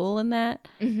green jewel in that.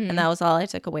 And that was all I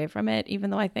took away from it,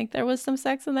 even though I think there was some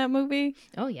sex in that movie.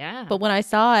 Oh, yeah. But when I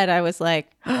saw it, I was like,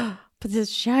 but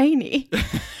it's shiny.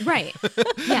 Right.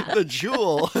 Yeah. The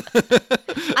jewel.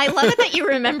 I love it that you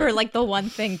remember like the one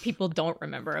thing people don't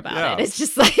remember about Yeah. it. It's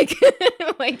just like,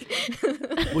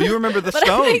 Well, you remember the But I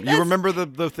stone. think You that's- remember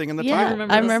the thing in the Yeah, title.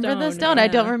 remember I the remember the stone, stone. I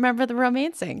don't yeah. remember the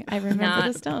romancing. I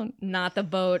remember the stone. not the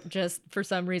boat, just for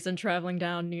some reason traveling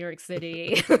down New York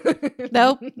City.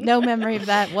 Nope, no memory of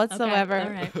that whatsoever. all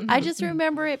right. I just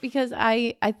remember it because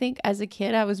I think as a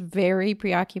kid I was very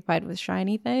preoccupied with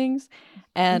shiny things,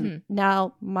 and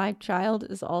now my child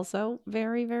is also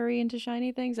very, very into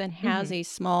shiny things and has a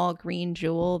small green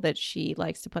jewel that she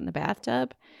likes to put in the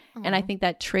bathtub, and I think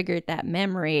that triggered that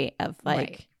memory of like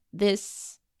Right.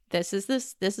 this is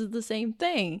the same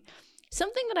thing.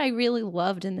 Something that I really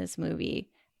loved in this movie,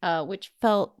 which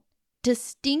felt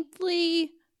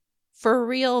distinctly for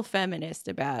real feminist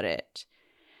about it,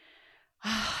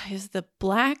 is the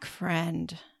black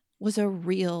friend was a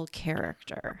real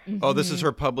character. Oh, this is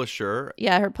her publisher.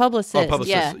 Yeah, her publicist. Oh, publicist.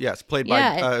 Yeah. Yes, played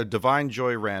Yeah. by Divine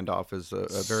Joy Randolph is a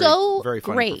very, So very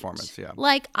funny great. performance. Yeah.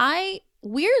 Like, I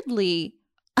weirdly,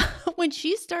 when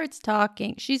she starts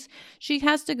talking, she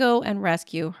has to go and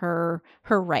rescue her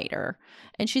writer,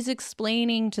 and she's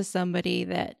explaining to somebody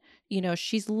that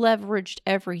she's leveraged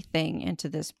everything into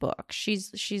this book.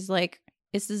 She's like,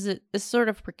 this is a sort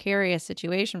of precarious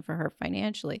situation for her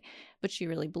financially, but she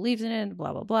really believes in it, and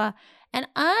blah blah blah. And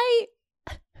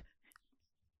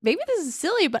maybe this is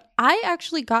silly, but I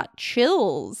actually got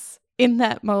chills in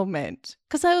that moment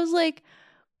because I was like,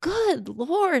 good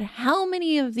Lord, how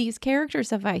many of these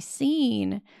characters have I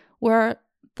seen where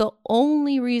the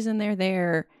only reason they're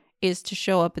there is to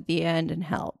show up at the end and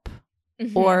help?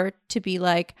 or to be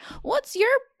like, what's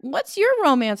your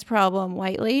romance problem,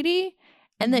 white lady?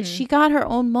 And that she got her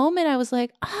own moment. I was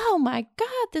like, oh my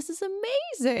God, this is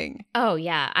amazing. Oh,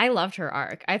 yeah. I loved her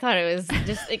arc. I thought it was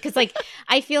just because, like,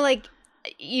 I feel like,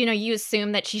 you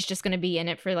assume that she's just going to be in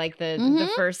it for like the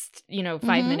first, 5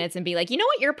 minutes and be like, you know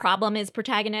what your problem is,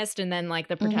 protagonist? And then like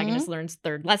the protagonist learns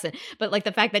third lesson. But like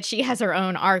the fact that she has her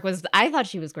own arc I thought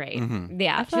she was great.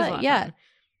 Yeah. She was a lot of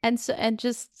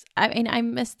fun. I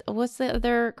missed, what's the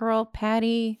other girl?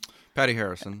 Patty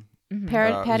Harrison.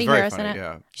 Patty very Harrison. Funny,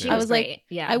 yeah. She I was was great. like,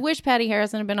 yeah. I wish Patty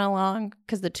Harrison had been along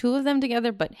because the two of them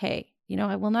together. But hey,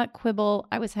 I will not quibble.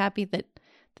 I was happy that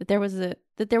there was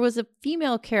a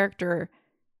female character.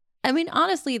 I mean,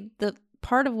 honestly, the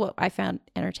part of what I found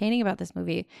entertaining about this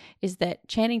movie is that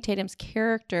Channing Tatum's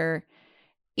character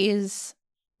is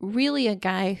really a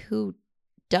guy who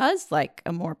does like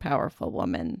a more powerful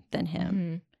woman than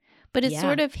him, but it's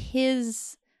sort of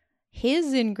his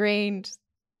ingrained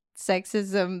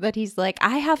sexism that he's like,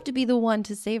 I have to be the one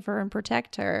to save her and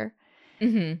protect her.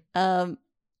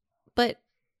 But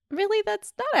really,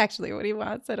 that's not actually what he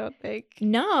wants, I don't think.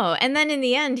 No. And then in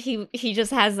the end, he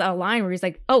just has a line where he's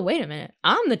like, oh, wait a minute,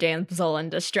 I'm the damsel in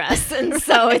distress. And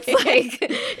so it's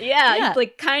like, yeah.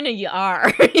 like kind of you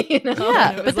are,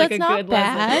 Yeah, it was but like that's a not good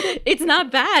bad. lesson. It's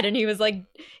not bad. And he was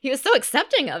so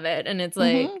accepting of it. And it's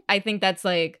like, I think that's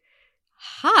like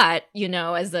hot,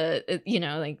 as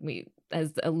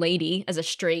as a lady, as a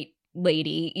straight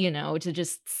lady, to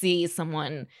just see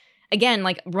someone, again,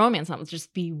 like romance novels,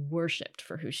 just be worshipped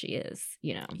for who she is,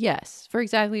 Yes, for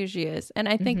exactly who she is. And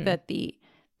I think that the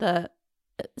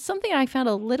something I found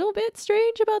a little bit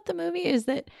strange about the movie is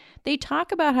that they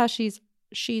talk about how she's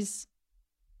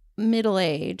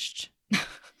middle-aged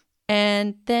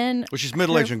and then she's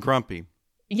middle-aged and grumpy.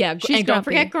 Yeah, and don't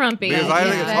forget grumpy. Because I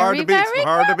think it's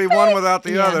hard to be one without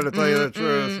the other, to tell you the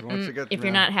truth. Once you get if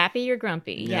you're not happy, you're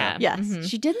grumpy. Yeah. Yes.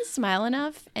 She didn't smile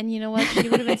enough. And you know what? She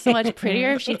would have been so much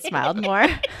prettier if she'd smiled more.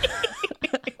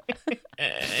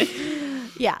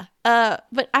 Yeah.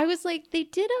 But I was like, they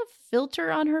did a filter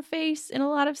on her face in a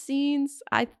lot of scenes.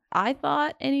 I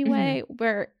thought anyway,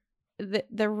 where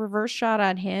the reverse shot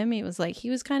on him, he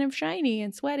was kind of shiny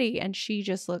and sweaty. And she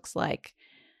just looks like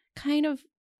kind of,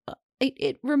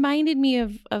 it reminded me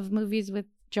of movies with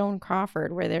Joan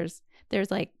Crawford where there's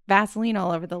like Vaseline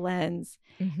all over the lens.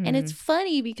 And it's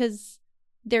funny because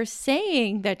they're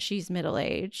saying that she's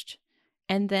middle-aged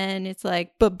and then it's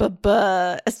like,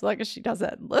 as long as she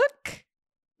doesn't look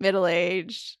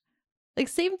middle-aged. Like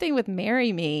same thing with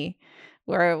Marry Me,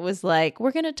 where it was like,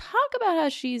 we're going to talk about how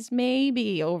she's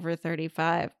maybe over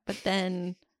 35, but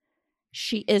then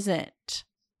she isn't.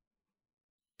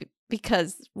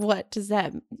 Because what does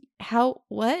that,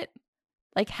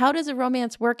 like, how does a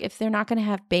romance work if they're not going to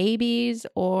have babies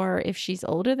or if she's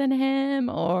older than him,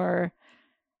 or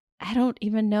I don't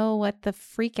even know what the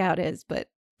freak out is, but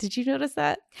did you notice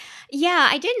that? Yeah,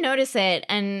 I did notice it.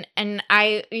 And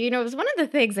I, it was one of the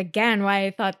things, again, why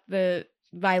I thought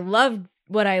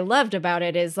what I loved about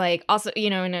it is like, also,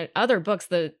 in other books,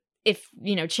 if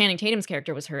Channing Tatum's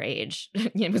character was her age,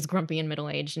 it was grumpy and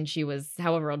middle-aged, and she was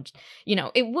however old,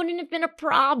 it wouldn't have been a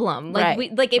problem. Like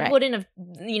it wouldn't have,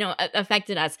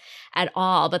 affected us at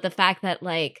all. But the fact that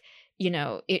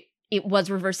it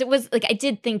was reversed, it was like, I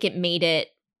did think it made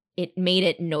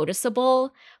it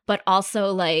noticeable, but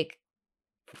also like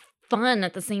fun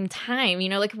at the same time.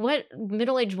 Like what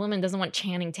middle-aged woman doesn't want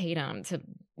Channing Tatum to,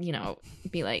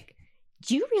 be like,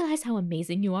 do you realize how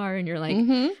amazing you are? And you're like,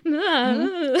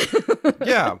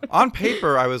 yeah. On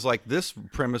paper, I was like, this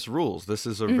premise rules. This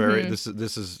is a very, this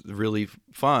is really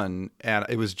fun. And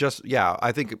it was just,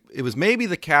 I think it was maybe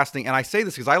the casting. And I say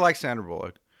this because I like Sandra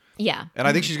Bullock. Yeah. And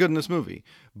I think she's good in this movie.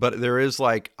 But there is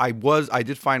like, I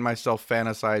did find myself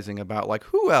fantasizing about like,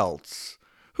 who else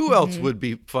would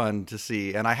be fun to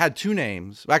see? And I had two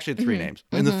names, actually three names.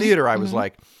 In the theater, I was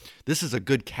like, this is a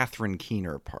good Catherine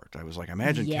Keener part. I was like,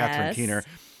 imagine Catherine Keener.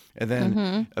 And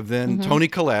then Toni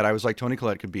Collette. I was like, Toni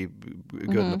Collette could be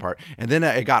good in the part. And then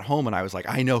I got home and I was like,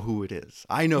 I know who it is.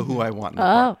 I know who I want in the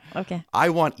part. Okay. I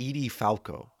want Edie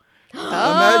Falco.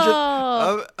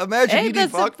 Imagine hey, Edie The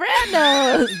Falco.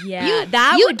 Sopranos.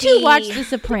 Yeah, you two watched The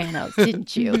Sopranos,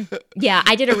 didn't you? Yeah,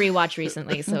 I did a rewatch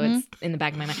recently, so it's in the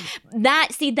back of my mind.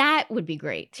 That would be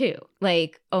great too.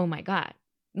 Like, oh my God.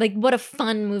 Like, what a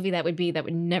fun movie that would be that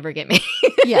would never get made.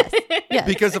 Yes.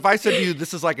 Because if I said to you,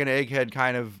 this is like an egghead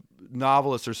kind of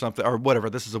novelist or something, or whatever,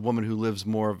 this is a woman who lives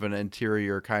more of an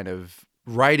interior kind of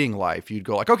writing life, you'd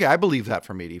go like, okay, I believe that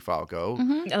from Edie Falco,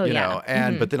 Oh, you yeah. know,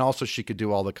 and but then also she could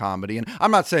do all the comedy. And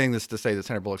I'm not saying this to say that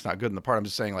Sandra Bullock's not good in the part. I'm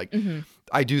just saying like,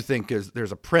 I do think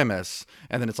there's a premise,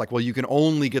 and then it's like, well, you can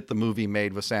only get the movie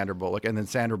made with Sandra Bullock, and then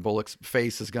Sandra Bullock's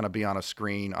face is going to be on a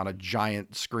screen, on a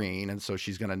giant screen, and so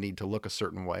she's going to need to look a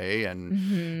certain way,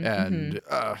 and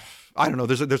I don't know.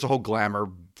 There's a whole glamour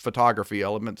photography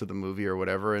element to the movie or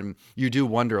whatever, and you do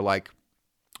wonder like,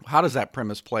 how does that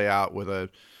premise play out with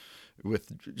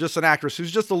just an actress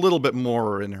who's just a little bit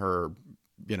more in her,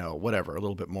 you know, whatever, a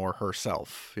little bit more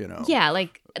herself, you know? Yeah,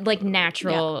 like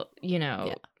natural, you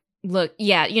know, look.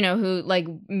 Yeah, you know, who like,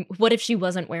 what if she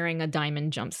wasn't wearing a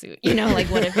diamond jumpsuit? You know, like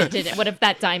what if it didn't? What if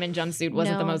that diamond jumpsuit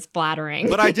wasn't the most flattering?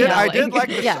 But I did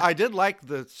like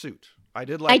the suit. I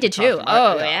did too.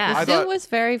 Oh yeah, the suit was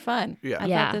very fun. Yeah, I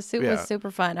thought the suit was super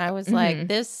fun. I was like,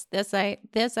 this I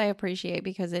appreciate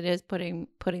because it is putting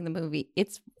the movie.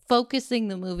 It's focusing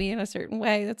the movie in a certain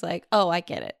way. That's like, oh, I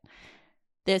get it.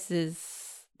 This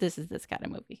is this kind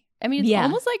of movie. I mean, it's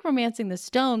almost like Romancing the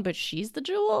Stone, but she's the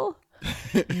jewel.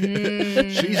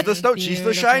 She's the stone. She's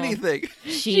the shiny thing.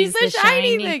 She's the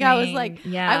shiny thing. I was like,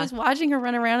 I was watching her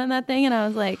run around in that thing, and I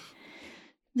was like,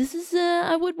 this is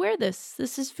I would wear this.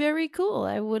 This is very cool.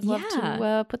 I would love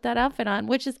to put that outfit on,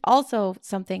 which is also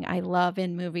something I love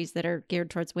in movies that are geared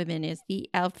towards women. Is the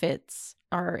outfits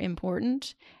are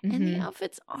important, and the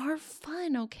outfits are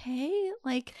fun. Okay,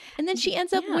 like, and then she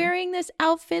ends up wearing this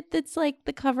outfit that's like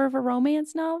the cover of a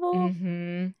romance novel,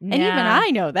 and even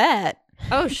I know that.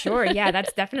 Oh, sure. Yeah,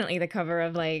 that's definitely the cover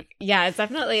of like, it's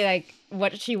definitely like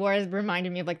what she wore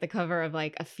reminded me of like the cover of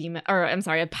like a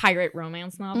pirate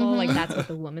romance novel. Like that's what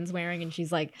the woman's wearing. And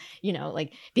she's like, you know,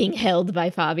 like being held by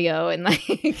Fabio and like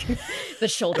the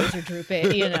shoulders are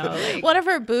drooping, you know. Like. One of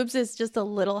her boobs is just a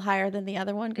little higher than the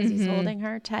other one because he's holding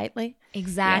her tightly.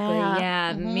 Exactly.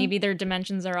 Yeah. Maybe their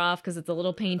dimensions are off because it's a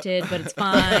little painted, but it's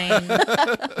fine.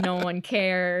 No one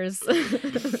cares.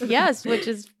 Yes, which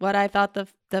is what I thought the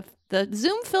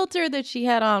zoom filter that she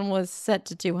had on was set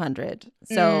to 200.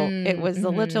 So it was a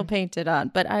little painted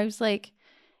on. But I was like,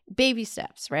 baby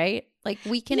steps, right? Like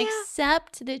we can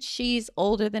accept that she's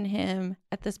older than him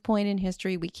at this point in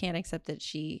history. We can't accept that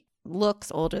she looks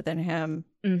older than him.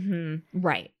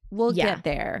 Right. We'll get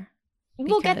there.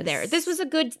 We'll get there. This was a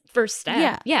good first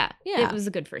step. Yeah. It was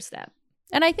a good first step.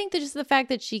 And I think that just the fact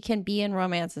that she can be in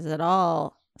romances at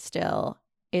all still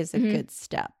is a good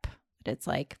step. It's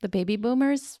like the baby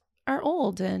boomers are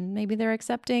old and maybe they're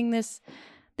accepting this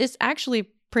actually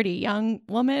pretty young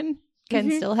woman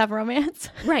can still have romance.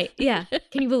 Right. Yeah.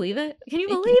 Can you believe it? Can you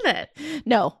believe it?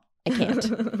 No, I can't.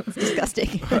 It's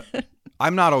disgusting.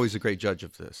 I'm not always a great judge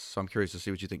of this, so I'm curious to see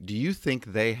what you think. Do you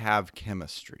think they have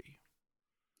chemistry?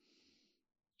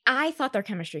 I thought their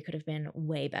chemistry could have been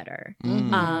way better.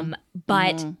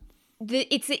 But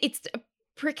it's a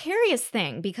precarious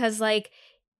thing because like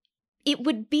it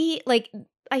would be like,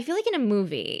 I feel like in a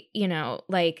movie, you know,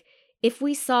 like if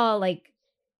we saw like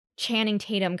Channing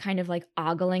Tatum kind of like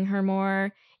ogling her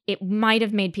more, it might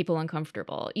have made people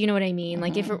uncomfortable. You know what I mean?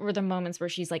 Like if it were the moments where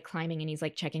she's like climbing and he's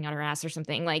like checking out her ass or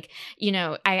something, like, you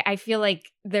know, I feel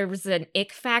like there was an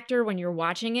ick factor when you're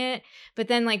watching it. But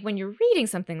then like when you're reading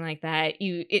something like that,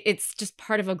 it's just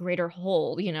part of a greater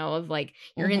whole, you know, of like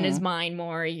you're in his mind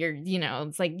more. You're, you know,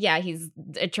 it's like, yeah, he's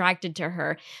attracted to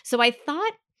her. So I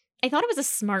thought it was a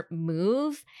smart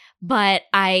move, but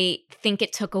I think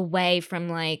it took away from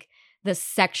like the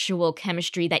sexual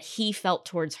chemistry that he felt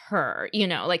towards her, you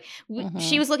know, like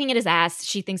she was looking at his ass.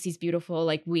 She thinks he's beautiful.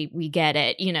 Like we get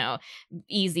it, you know,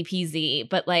 easy peasy.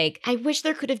 But like, I wish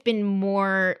there could have been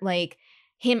more like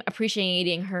him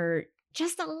appreciating her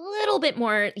just a little bit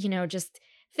more, you know, just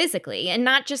physically and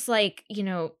not just like, you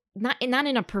know, not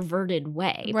in a perverted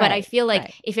way. Right, but I feel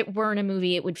like if it were in a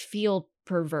movie, it would feel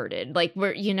perverted. Like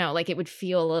we're, you know, like it would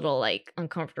feel a little like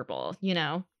uncomfortable, you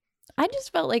know? I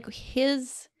just felt like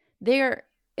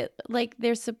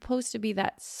they're supposed to be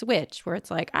that switch where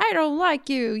it's like, I don't like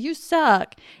you, you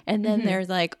suck. And then there's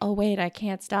like, oh wait, I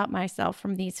can't stop myself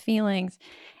from these feelings.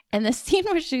 And the scene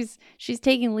where she's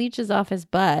taking leeches off his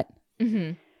butt,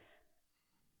 it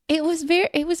was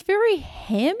very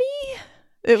hammy.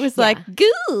 It was like,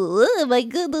 goo, like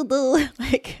goo,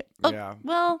 like. Yeah.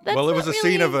 Well, that's it was not a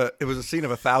scene of a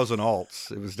 1,000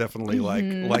 alts. It was definitely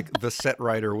like the set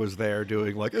writer was there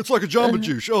doing like, it's like a Jamba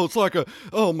Juice. Oh, it's like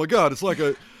oh my god, it's like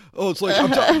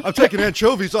I'm taking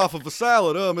anchovies off of a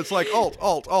salad. It's like alt.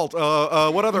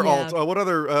 What other alt? What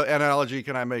other analogy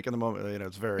can I make in the moment? You know,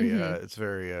 it's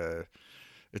very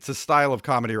it's a style of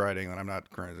comedy writing that I'm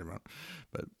not crazy about.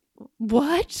 But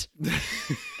what?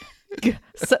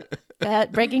 So,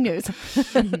 breaking news.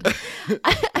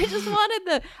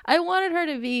 I wanted her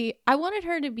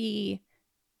to be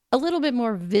a little bit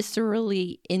more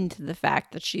viscerally into the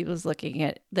fact that she was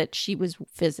that she was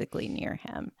physically near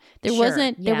him. There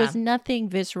was nothing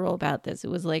visceral about this. It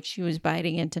was like she was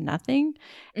biting into nothing.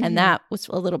 And that was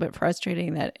a little bit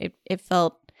frustrating that it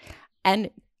felt a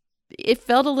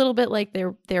little bit like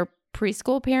they're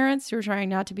preschool parents who are trying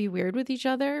not to be weird with each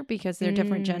other because they're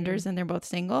different genders and they're both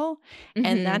single.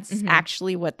 And that's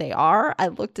actually what they are. I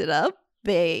looked it up.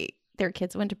 Their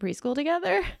kids went to preschool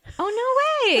together.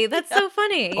 Oh, no way. That's so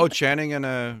funny. Oh, Channing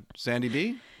and Sandy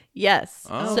D? Yes.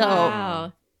 Oh.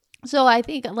 Wow. So I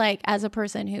think like as a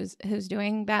person who's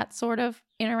doing that sort of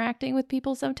interacting with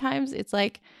people sometimes, it's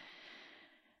like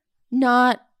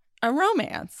not a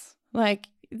romance. Like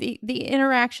the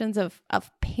interactions of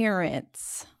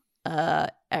parents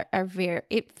are very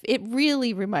it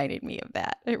really reminded me of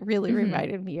that. It really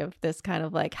reminded me of this kind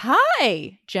of like,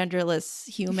 hi, genderless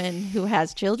human who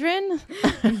has children.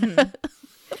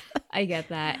 I get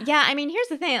that. Yeah, I mean, here's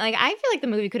the thing. Like, I feel like the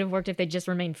movie could have worked if they just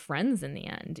remained friends in the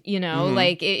end, you know?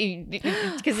 Like,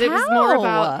 because it was more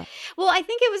about... Well, I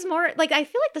think it was more... Like, I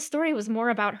feel like the story was more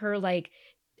about her, like,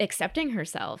 accepting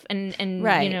herself and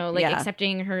right. you know, like,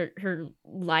 accepting her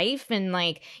life and,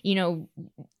 like, you know,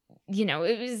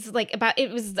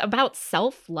 it was about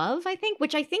self-love, I think,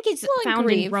 which I think is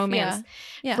found in romance,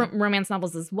 romance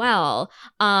novels as well.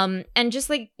 And just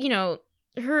like, you know,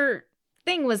 her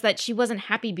thing was that she wasn't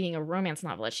happy being a romance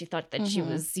novelist. She thought that she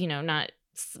was, you know, not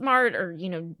smart or, you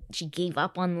know, she gave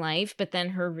up on life. But then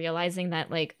her realizing that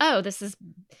like, oh, this is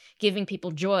giving people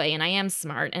joy and I am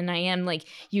smart and I am like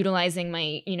utilizing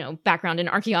my, you know, background in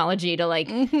archaeology to like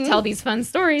tell these fun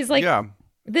stories. Like,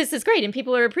 this is great and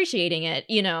people are appreciating it,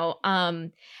 you know.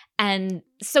 And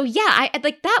so, yeah, I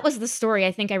like that was the story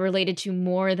I think I related to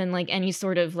more than like any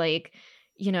sort of like,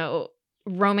 you know,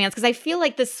 romance. Because I feel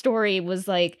like this story was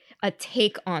like a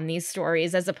take on these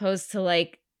stories as opposed to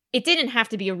like, it didn't have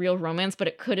to be a real romance, but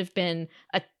it could have been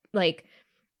a like,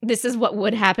 this is what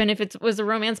would happen if it was a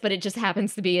romance, but it just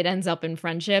happens to be, it ends up in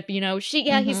friendship, you know.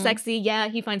 He's sexy. Yeah,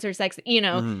 he finds her sexy, you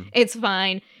know, it's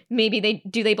fine. Maybe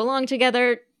they belong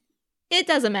together? It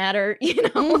doesn't matter, you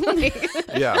know. Like,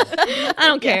 I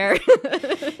don't care.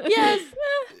 Yes.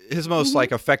 His most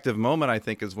like effective moment, I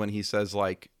think, is when she says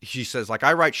like,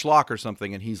 I write schlock or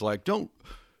something, and he's like, don't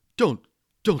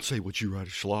say what you write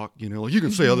a schlock. You know, like you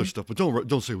can say other stuff, but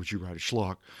don't say what you write a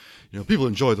schlock. You know, people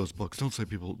enjoy those books. Don't say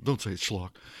it's schlock.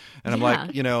 And I'm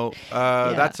like, you know,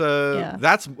 that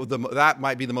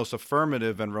might be the most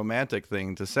affirmative and romantic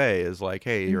thing to say is like,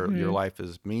 hey, your life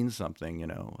means something, you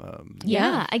know.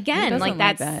 Again, like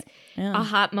that's a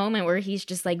hot moment where he's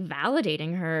just like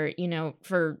validating her, you know,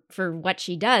 for what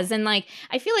she does. And like,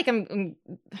 I feel like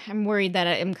I'm worried that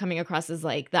I'm coming across as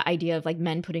like the idea of like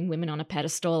men putting women on a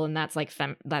pedestal and that's like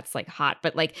that's like hot,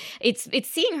 but like it's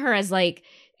seeing her as like,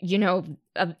 you know,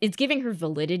 it's giving her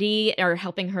validity or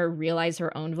helping her realize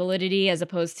her own validity as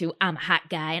opposed to I'm a hot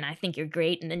guy and I think you're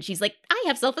great. And then she's like, I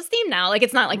have self-esteem now. Like,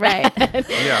 it's not like that.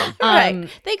 Right.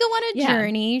 They go on a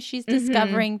journey. She's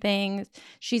discovering things.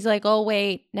 She's like, oh,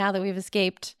 wait, now that we've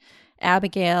escaped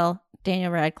Abigail,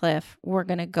 Daniel Radcliffe, we're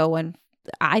going to go and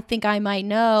I think I might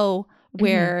know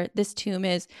where this tomb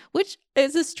is, which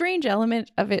is a strange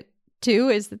element of it too,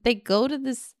 is that they go to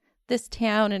this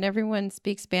town and everyone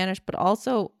speaks Spanish, but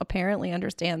also apparently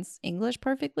understands English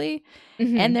perfectly.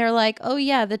 And they're like, oh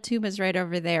yeah, the tomb is right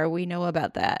over there. We know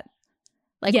about that.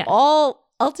 Like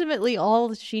ultimately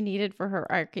all she needed for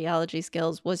her archaeology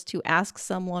skills was to ask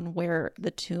someone where the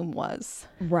tomb was.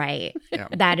 Right. Yeah.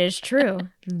 That is true.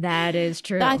 That is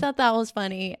true. I thought that was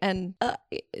funny. And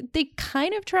they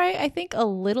kind of try, I think, a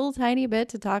little tiny bit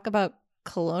to talk about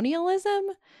colonialism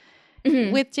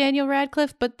with Daniel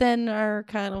Radcliffe, but then are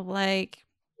kind of like,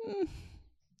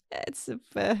 it's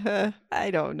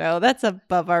I don't know. That's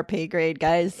above our pay grade,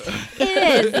 guys.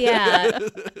 It is, yeah.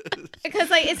 Because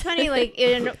like it's funny, like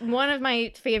one of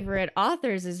my favorite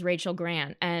authors is Rachel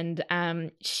Grant, and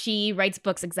she writes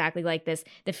books exactly like this.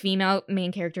 The female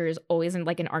main character is always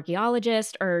like an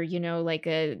archaeologist, or you know, like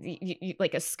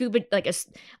a scuba, like a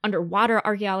underwater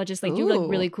archaeologist. Like do like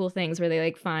really cool things where they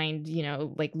like find, you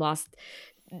know, like lost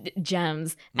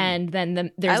gems, and then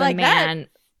there's a man that.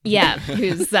 Yeah,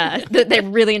 who's they're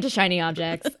really into shiny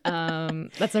objects.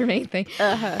 That's their main thing.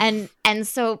 And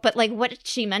so, but like what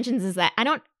she mentions is that I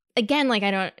don't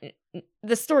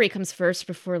the story comes first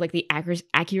before like the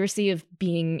accuracy of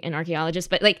being an archaeologist.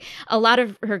 But like a lot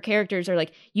of her characters are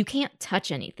like, you can't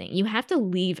touch anything. You have to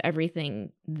leave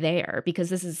everything there because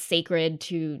this is sacred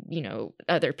to, you know,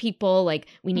 other people. Like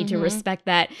we need to respect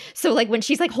that. So like when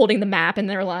she's like holding the map and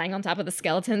they're lying on top of the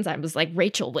skeletons, I was like,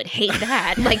 Rachel would hate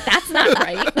that. Like that's not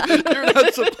right. You're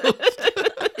not supposed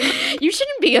to. You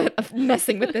shouldn't be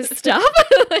messing with this stuff.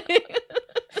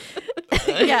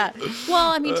 Yeah.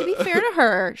 Well, I mean, to be fair to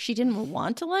her, she didn't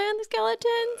want to lie on the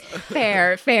skeletons.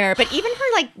 Fair. But even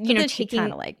her, like, you know, she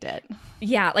kind of liked it.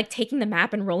 Yeah, like taking the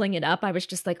map and rolling it up, I was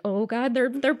just like, oh God,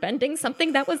 they're bending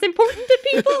something that was important to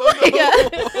people.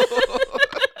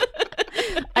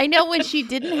 I know when she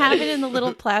didn't have it in the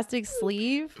little plastic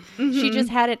sleeve, she just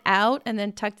had it out and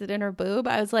then tucked it in her boob.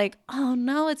 I was like, oh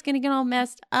no, it's gonna get all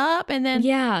messed up. And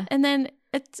then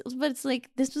it's like,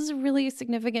 this was a really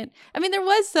significant. I mean, there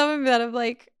was some of that of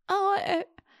like,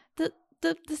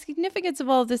 the significance of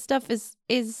all of this stuff is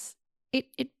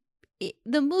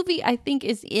the movie, I think,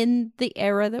 is in the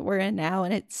era that we're in now,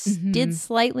 and it did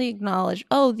slightly acknowledge,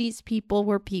 oh, these people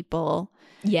were people.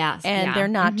 Yes. And they're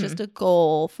not just a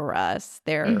goal for us.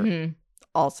 They're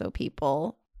also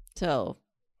people. So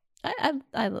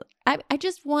I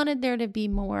just wanted there to be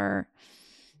more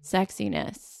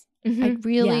sexiness. I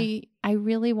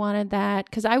really wanted that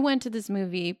because I went to this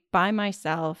movie by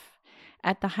myself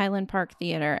at the Highland Park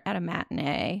Theater at a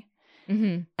matinee,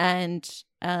 and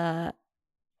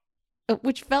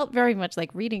which felt very much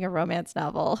like reading a romance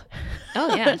novel.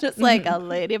 Oh yeah, just like a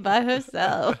lady by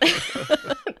herself.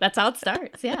 That's how it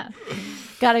starts. Yeah,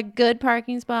 got a good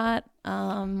parking spot.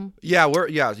 Where in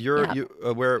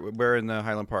the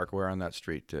Highland Park? Where on that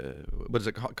street? What is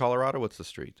it? Colorado? What's the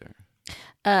street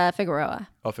there? Figueroa.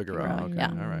 Oh, Figueroa. Okay. Yeah.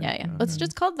 All right. Yeah. It's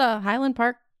just called the Highland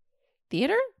Park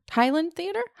Theater. Highland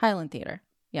Theater.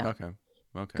 Yeah. Okay.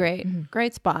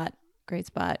 Great spot. Good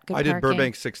I did parking.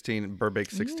 Burbank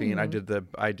 16. I did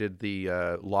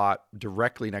the lot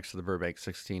directly next to the Burbank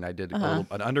 16. I did an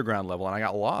underground level, and I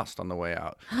got lost on the way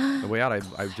out. The way out,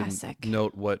 I didn't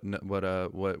note where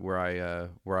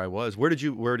I was. Where did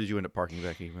you end up parking,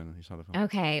 Becky, when you saw the film?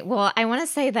 Okay. Well, I want to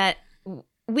say that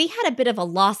we had a bit of a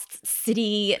lost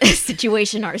city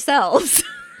situation ourselves.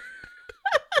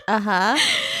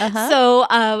 So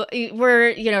we're,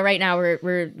 you know, right now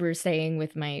we're staying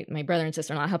with my brother and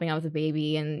sister-in-law, helping out with the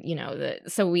baby, and you know,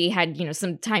 so we had, you know,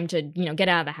 some time to, you know, get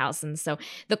out of the house, and so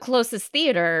the closest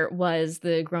theater was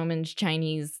the Groman's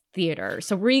Chinese Theater.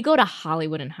 So we go to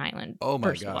Hollywood and Highland. Oh my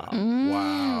first God! Of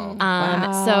all.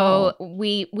 Wow. So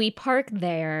we park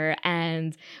there,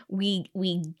 and we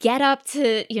get up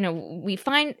to, you know, we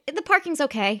find the parking's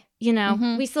okay. You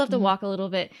know, we still have to walk a little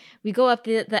bit. We go up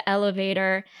the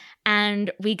elevator, and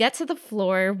we get to the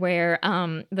floor where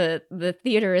the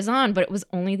theater is on, but it was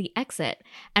only the exit.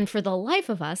 And for the life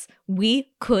of us,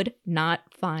 we could not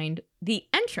find the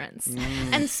entrance.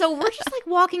 And so we're just like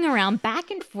walking around back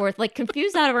and forth, like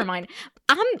confused out of our mind.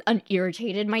 I'm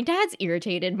irritated. My dad's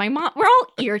irritated. My mom, we're all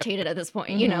irritated at this point,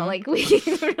 you know, like we're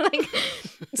like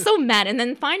so mad. And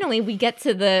then finally we get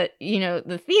to the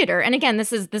theater. And again,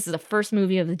 this is the first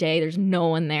movie of the day. There's no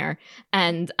one there.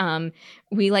 And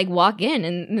we like walk in,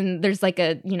 and then there's like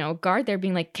a, you know, guard there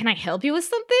being like, can I help you with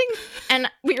something? And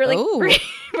we were like,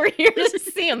 we're here to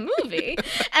see a movie.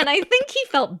 And I think he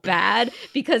felt bad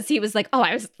because he was like, oh,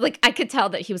 I was like, I could tell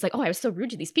that he was like, oh, I was so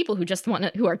rude to these people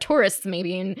who are tourists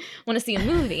maybe and want to see a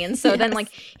movie. And so then like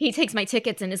he takes my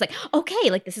tickets and is like, okay,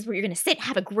 like this is where you're going to sit,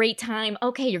 have a great time.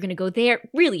 Okay, you're going to go there.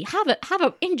 Really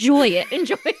enjoy it.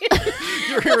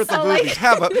 You're here at the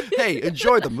movies. Hey,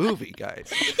 enjoy the movie,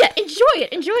 guys. Yeah, enjoy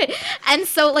it. And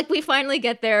so like we finally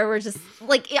get there. We're just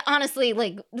like, honestly,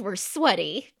 like we're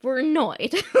sweaty. We're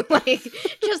annoyed. Like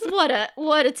just what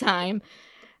a time.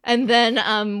 And then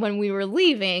when we were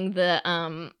leaving,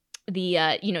 the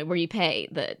you know, where you pay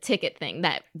the ticket thing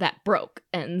that broke,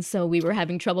 and so we were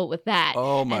having trouble with that.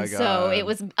 Oh my God! So it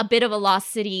was a bit of a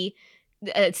Lost City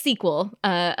sequel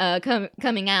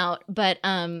coming out, but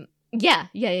yeah.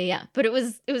 But it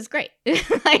was great.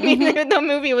 I mean, the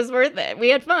movie was worth it. We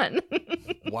had fun.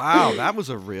 Wow, that was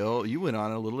you went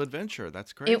on a little adventure.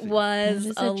 That's crazy. It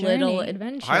was a little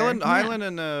adventure. Highland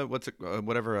and Hollywood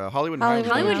and Highland.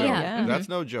 Hollywood, yeah. That's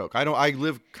no joke. I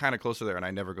live kind of close to there, and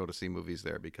I never go to see movies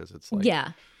there because it's like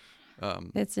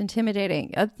it's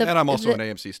intimidating. And I'm also an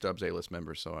AMC Stubbs A-list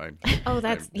member, so I. Oh,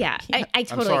 that's I totally. I'm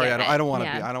sorry. Get I don't want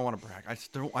to be. I don't want to brag.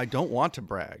 I don't want to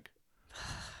brag.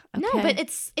 Okay. No, but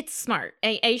it's smart.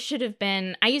 I should have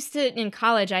been. I used to in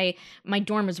college. My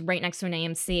dorm was right next to an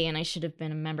AMC, and I should have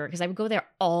been a member because I would go there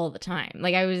all the time.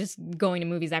 Like I was just going to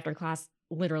movies after class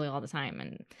literally all the time,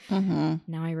 and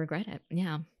now I regret it.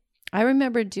 Yeah. I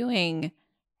remember doing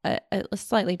a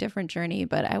slightly different journey,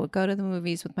 but I would go to the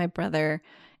movies with my brother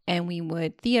and we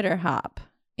would theater hop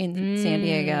in San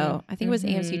Diego. I think it was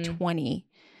AMC 20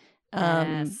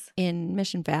 Yes. in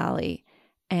Mission Valley.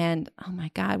 And oh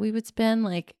my God, we would spend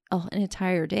like an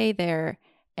entire day there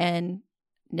and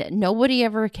nobody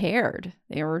ever cared.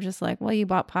 They were just like, well, you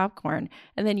bought popcorn.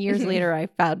 And then years later, I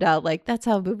found out like that's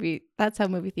how movie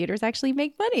theaters actually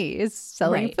make money, is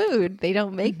selling food. They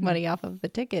don't make money off of the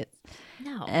tickets.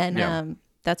 No. And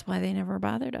that's why they never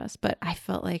bothered us. But I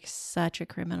felt like such a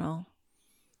criminal.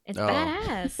 It's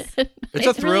badass. It's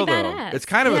a thrill, really though. badass. It's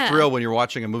kind of a thrill when you're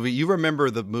watching a movie. You remember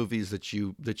the movies that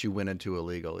you went into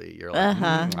illegally. You're like,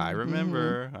 I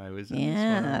remember. I was in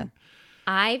this one.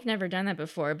 I've never done that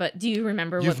before, but do you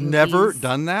remember what You've movies? never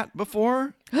done that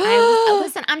before?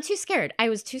 Listen, I'm too scared. I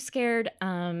was too scared.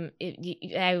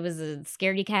 I was a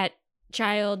scaredy cat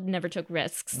child, never took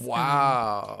risks.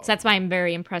 Wow. So that's why I'm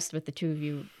very impressed with the two of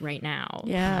you right now.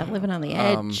 Yeah, living on the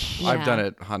edge. I've done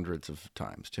it hundreds of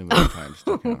times, too many times.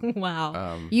 To count.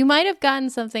 Wow. You might have gotten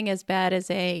something as bad as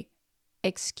a,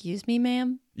 excuse me,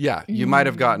 ma'am? Yeah, you might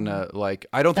have gotten a, like,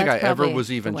 I don't think I That's ever probably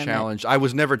was even the limit. challenged. I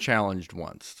was never challenged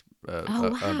once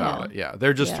wow. about it. Yeah,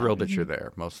 they're just Yeah. thrilled that you're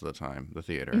there most of the time, the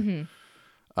theater. Mhm.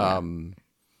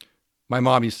 My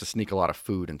mom used to sneak a lot of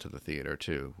food into the theater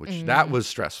too, which that was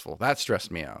stressful. That stressed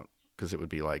me out because it would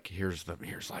be like, here's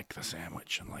like the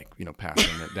sandwich, and like, you know,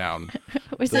 passing it down.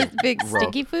 Was it big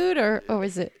sticky food or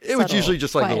was it? It was subtle, usually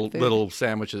just like quiet food? little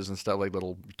sandwiches and stuff, like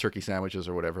little turkey sandwiches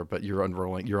or whatever. But you're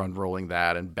unrolling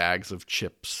that and bags of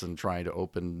chips and trying to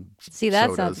open. See,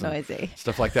 that sodas sounds and noisy.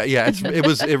 Stuff like that. Yeah, it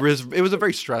was a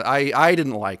very stress. I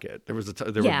didn't like it. There would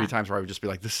be times where I would just be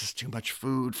like, this is too much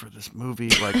food for this movie.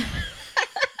 Like,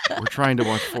 we're trying to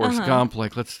watch Forrest Gump.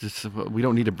 Like, we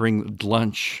don't need to bring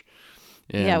lunch.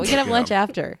 And, Yeah, we can have lunch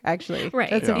after, actually. Right.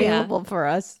 That's Yeah. available for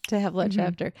us to have lunch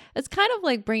after. It's kind of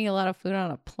like bringing a lot of food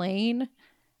on a plane.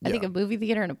 I think a movie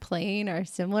theater and a plane are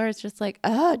similar. It's just like,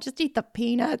 just eat the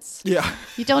peanuts. Yeah.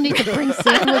 You don't need to bring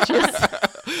sandwiches.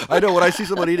 I know when I see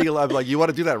someone eating a lot, I'm like, you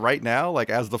want to do that right now? Like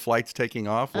as the flight's taking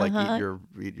off, like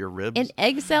eat your ribs. An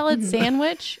egg salad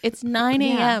sandwich. It's 9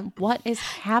 a.m. What is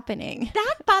happening?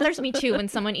 That bothers me too when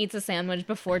someone eats a sandwich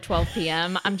before 12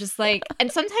 p.m. I'm just like,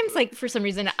 and sometimes like for some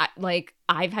reason,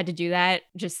 I've had to do that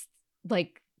just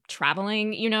like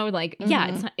traveling, you know, like,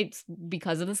 it's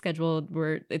because of the schedule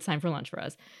where it's time for lunch for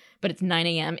us, but it's 9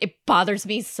 a.m. It bothers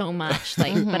me so much.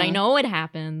 Like, but I know it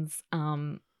happens.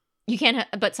 You can't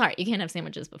have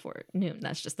sandwiches before noon.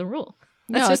 That's just the rule.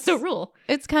 That's just the rule.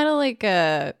 It's kind of like,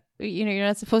 you're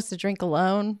not supposed to drink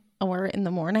alone or in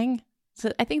the morning.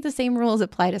 So I think the same rules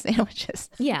apply to sandwiches.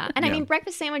 Yeah. And I mean,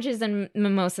 breakfast sandwiches and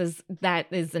mimosas, that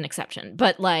is an exception.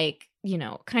 But like, you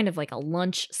know, kind of like a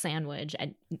lunch sandwich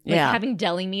and having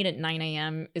deli meat at 9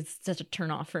 a.m. is such a turn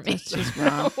off for me. It's just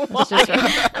wrong.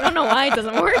 I don't know why it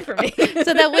doesn't work for me.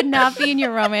 So that would not be in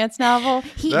your romance novel.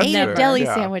 He That's ate fair. a deli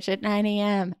Yeah. sandwich at 9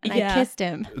 a.m. and I kissed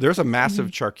him. There's a massive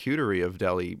charcuterie of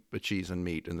deli cheese and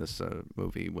meat in this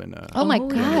movie when Oh my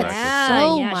God,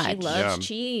 so much. She loves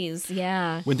cheese.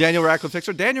 Yeah. when Daniel Radcliffe takes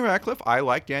her. Daniel Radcliffe, I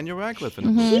like Daniel Radcliffe in the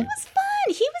He movie. was fun.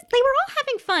 They were all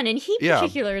having fun, and he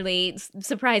particularly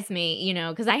surprised me, you know,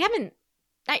 because I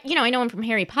know him from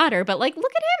Harry Potter, but like,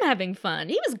 look at him having fun.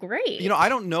 He was great. You know, I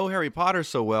don't know Harry Potter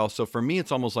so well, so for me,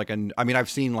 it's almost like I've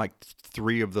seen like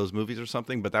 3 of those movies or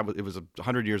something, but it was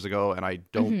 100 years ago, and I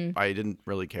didn't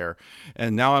really care.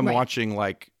 And now I'm watching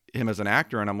like him as an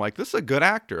actor, and I'm like, this is a good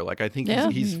actor. Like, I think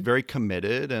he's very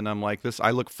committed, and I'm like, it's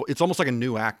almost like a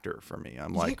new actor for me.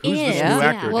 I'm like, who's this new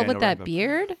actor? Well, Daniel with that Radcliffe?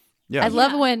 beard. Yeah. I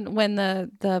love when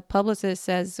the publicist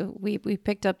says we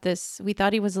picked up this. We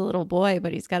thought he was a little boy,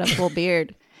 but he's got a full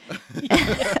beard.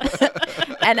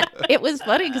 And it was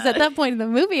funny because at that point in the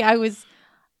movie, I was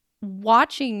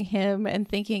watching him and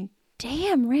thinking,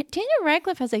 "Damn, Daniel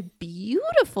Radcliffe has a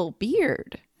beautiful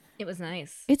beard. It was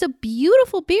nice. It's a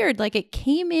beautiful beard. Like it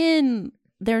came in.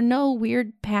 There are no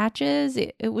weird patches.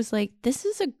 It was like, this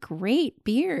is a great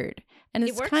beard, and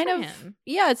it's works kind for of him.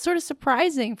 it's sort of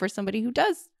surprising for somebody who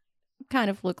does kind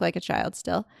of look like a child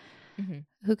still,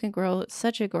 who can grow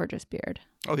such a gorgeous beard.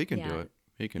 Oh, he can do it.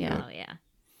 He can do it. Oh yeah.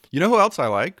 You know who else I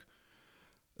like?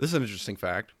 This is an interesting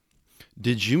fact.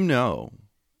 Did you know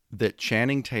that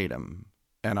Channing Tatum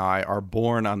and I are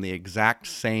born on the exact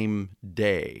same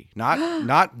day?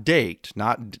 Not date,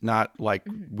 not like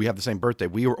we have the same birthday.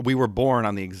 We were born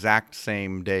on the exact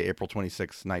same day, April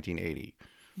 26, 1980.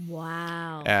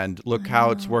 Wow. And look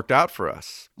how it's worked out for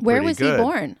us. Where Pretty was good. he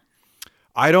born?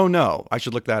 I don't know. I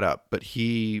should look that up. But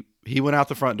he went out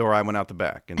the front door. I went out the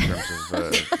back in terms of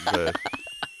the.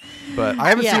 But I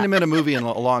haven't Yeah. seen him in a movie in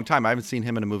a long time. I haven't seen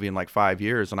him in a movie in like 5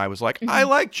 years, and I was like, I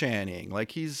like Channing.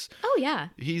 Like Oh yeah.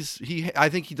 I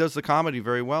think he does the comedy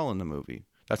very well in the movie.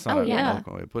 That's not Oh, an yeah.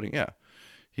 eloquent way of putting it. Yeah.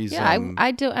 He's Yeah, I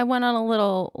went on a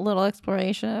little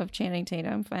exploration of Channing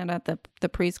Tatum, found out the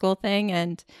preschool thing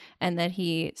and that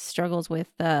he struggles with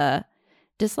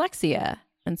dyslexia,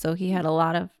 and so he had a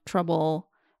lot of trouble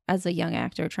as a young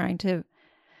actor trying to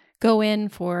go in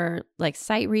for like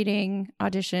sight reading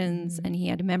auditions, and he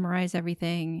had to memorize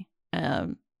everything.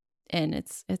 And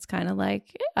it's kind of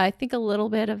like, I think a little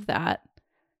bit of that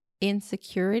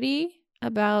insecurity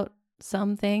about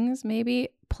some things maybe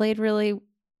played really.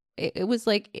 It was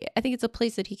like, I think it's a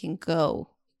place that he can go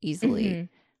easily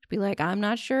to be like, I'm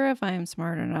not sure if I'm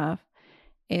smart enough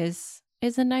is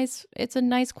a nice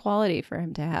quality for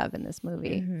him to have in this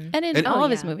movie and in all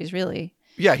of his movies, really.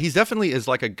 Yeah, he definitely is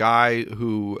like a guy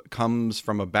who comes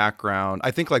from a background.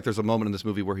 I think like there's a moment in this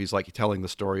movie where he's like telling the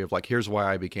story of like, here's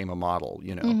why I became a model,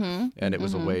 you know, and it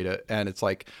was a way to, and it's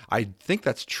like, I think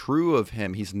that's true of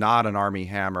him. He's not an Army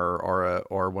Hammer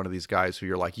or one of these guys who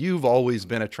you're like, you've always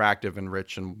been attractive and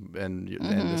rich and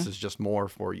this is just more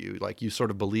for you. Like you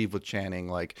sort of believe with Channing,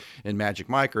 like in Magic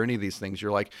Mike or any of these things,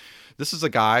 you're like, this is a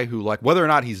guy who like, whether or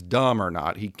not he's dumb or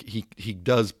not, he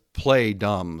does play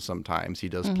dumb sometimes. He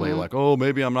does play like, oh,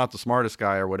 maybe I'm not the smartest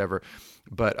guy or whatever.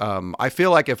 But I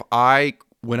feel like if I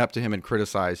went up to him and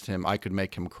criticized him, I could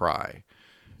make him cry.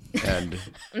 And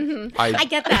I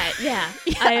get that. Yeah.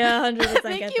 I 100% I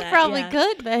think get you that. probably yeah.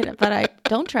 could, but I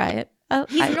don't try it.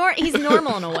 He's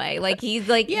normal in a way. Like he's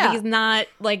not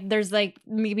like, there's like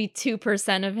maybe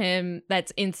 2% of him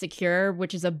that's insecure,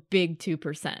 which is a big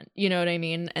 2%. You know what I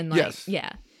mean? And like, Yes.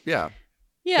 yeah.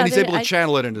 Yeah, and he's able to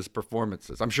channel it in his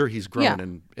performances. I'm sure he's grown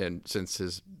Yeah. in since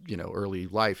his early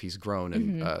life. He's grown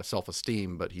in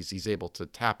self-esteem, but he's able to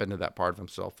tap into that part of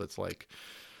himself that's like,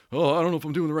 oh, I don't know if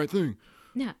I'm doing the right thing.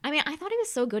 Yeah, I mean, I thought he was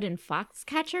so good in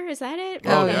Foxcatcher. Is that it?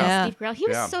 Oh, With yeah. Steve Carell. He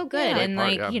was so good, Great and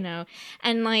part, like yeah.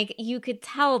 and like you could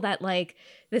tell that like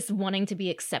this wanting to be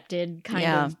accepted kind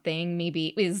of thing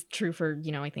maybe is true for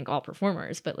I think all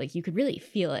performers, but like you could really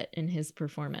feel it in his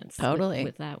performance. Totally.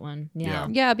 with that one. Yeah.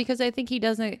 Yeah, because I think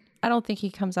I don't think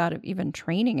he comes out of even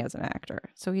training as an actor.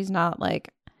 So he's not like,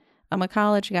 I'm a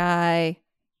college guy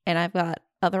and I've got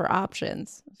other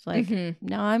options. It's like,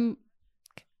 no,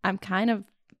 I'm kind of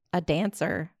a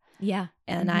dancer. Yeah.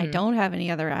 And I don't have any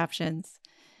other options.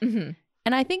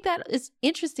 And I think that is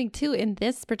interesting too in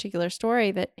this particular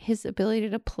story, that his ability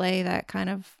to play that kind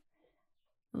of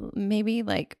maybe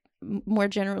like more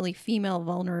generally female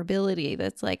vulnerability,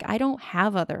 that's like, I don't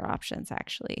have other options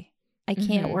actually. I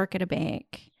can't work at a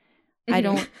bank. I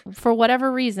don't, for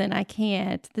whatever reason, I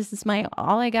can't. This is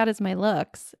all I got is my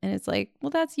looks. And it's like,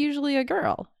 well, that's usually a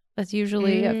girl. That's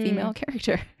usually a female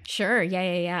character. Sure.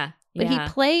 Yeah. But he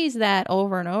plays that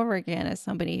over and over again as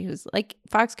somebody who's like,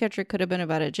 Foxcatcher could have been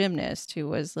about a gymnast who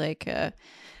was like,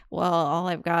 well, all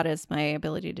I've got is my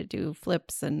ability to do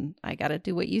flips and I got to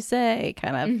do what you say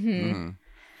kind of.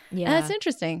 Yeah. And it's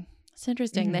interesting. It's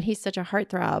interesting that he's such a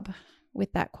heartthrob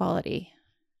with that quality.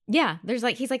 Yeah. There's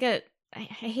like, he's like I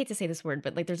hate to say this word,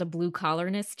 but like there's a blue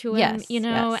collarness to him,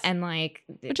 yes. and like.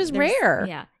 Which is rare.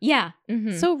 Yeah. Yeah.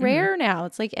 So rare now.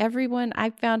 It's like everyone,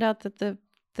 I found out that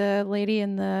the lady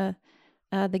in the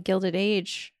Gilded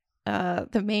Age,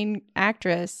 the main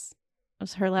actress,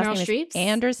 was her last Meryl name Streep's? is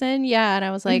Anderson. Yeah, and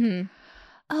I was like,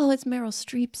 oh, it's Meryl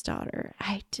Streep's daughter.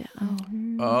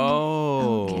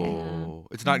 Oh,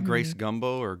 it's not Grace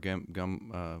Gumbo or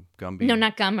Gumby. No,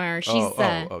 not Gummer. She's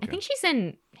okay. I think she's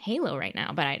in Halo right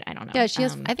now, but I don't know. Yeah, she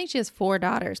has. I think she has 4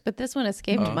 daughters, but this one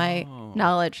escaped my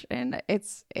knowledge, and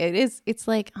it's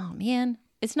like, oh man,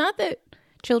 it's not that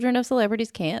children of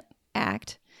celebrities can't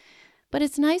act, but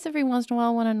it's nice every once in a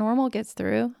while when a normal gets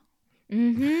through.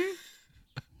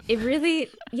 It really,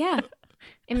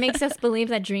 it makes us believe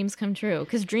that dreams come true,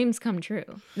 because dreams come true.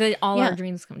 That all our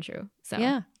dreams come true. So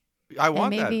yeah, I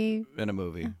want that in a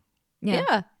movie.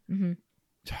 Yeah.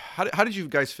 How did you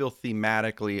guys feel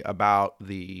thematically about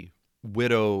the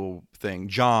widow thing?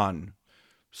 John,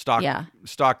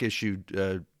 stock issue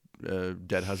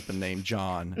dead husband named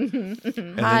John.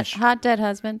 And hot dead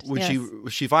husband. When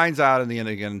she finds out in the end,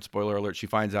 again, spoiler alert, she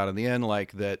finds out in the end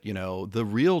like that, the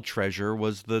real treasure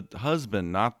was the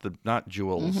husband, not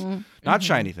jewels, not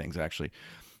shiny things actually.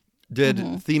 Did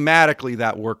thematically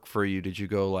that work for you? Did you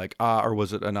go like, or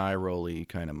was it an eye rolly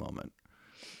kind of moment?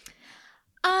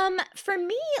 For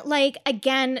me, like,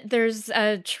 again, there's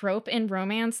a trope in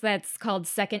romance that's called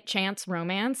second chance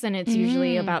romance, and it's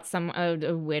usually about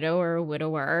a widow or a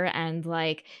widower, and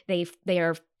like they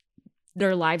are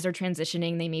their lives are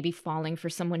transitioning. They may be falling for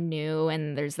someone new,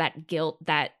 and there's that guilt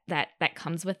that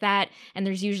comes with that. And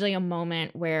there's usually a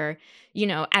moment where, you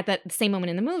know, at that same moment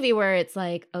in the movie where it's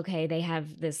like, okay, they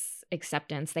have this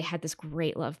acceptance. They had this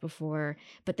great love before,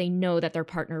 but they know that their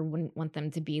partner wouldn't want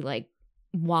them to be like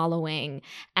wallowing,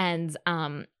 and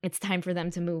it's time for them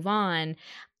to move on.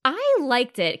 I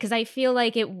liked it because I feel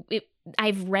like it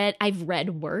I've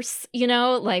read worse, you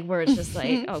know, like where it's just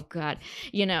like, oh God,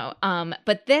 you know,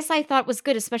 but this I thought was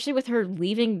good, especially with her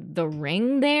leaving the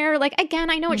ring there. Like, again,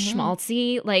 I know it's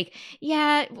schmaltzy, like,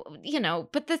 yeah, you know,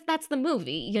 but that's the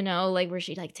movie, you know, like where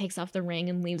she like takes off the ring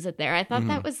and leaves it there. I thought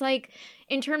that was like,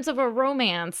 in terms of a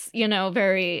romance, you know,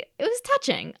 it was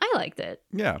touching. I liked it.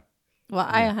 Yeah. Well,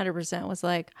 I 100% was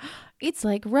like, it's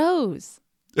like Rose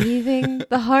leaving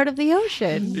the heart of the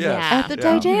ocean at the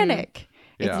Titanic.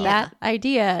 It's that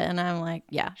idea. And I'm like,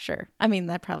 yeah, sure. I mean,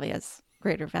 that probably has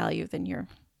greater value than your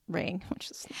ring,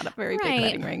 which is not a very big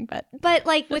wedding ring. But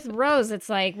like with Rose, it's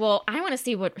like, well, I want to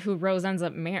see who Rose ends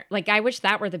up marrying. Like, I wish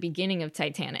that were the beginning of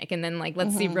Titanic. And then like,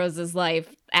 let's see Rose's life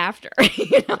after.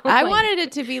 You know? I wanted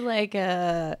it to be like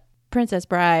a Princess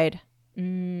Bride.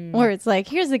 Where it's like,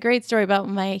 here's a great story about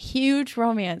my huge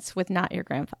romance with not your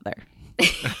grandfather.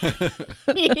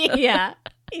 Yeah.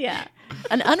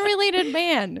 An unrelated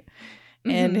man.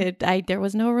 And there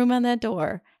was no room on that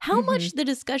door. How much the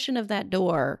discussion of that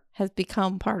door has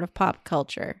become part of pop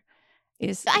culture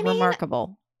is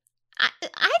remarkable. I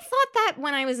thought that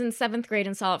when I was in 7th grade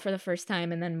and saw it for the first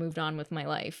time and then moved on with my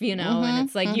life, you know, and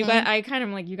it's like, you guys, I kind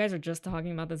of like, you guys are just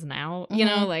talking about this now, you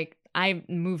know, like I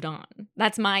moved on.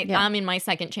 That's I'm in my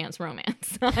second chance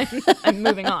romance. I'm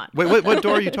moving on. Wait, what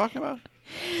door are you talking about?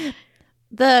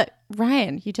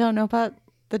 Ryan, you don't know about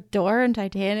the door in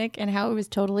Titanic and how it was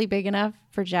totally big enough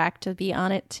for Jack to be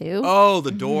on it too? Oh,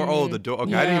 the door. Oh, the door.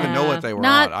 Okay, I didn't even know what they were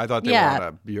on. I thought they were on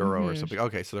a bureau or something.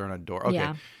 Okay, so they're on a door.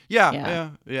 Okay. Yeah.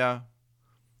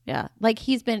 Like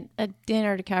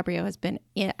Leonardo DiCaprio has been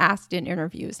asked in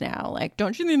interviews now, like,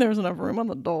 don't you think there's enough room on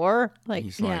the door? Like,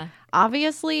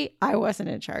 obviously I wasn't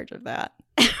in charge of that.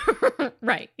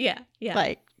 Right. Yeah.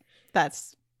 Like, I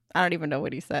don't even know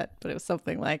what he said, but it was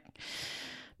something like,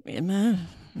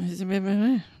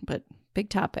 but big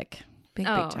topic. Big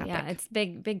topic. Yeah, it's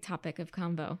big topic of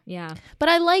combo. Yeah. But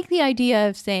I like the idea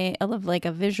of saying, I love like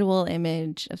a visual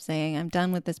image of saying, I'm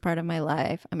done with this part of my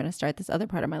life. I'm going to start this other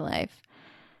part of my life.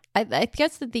 I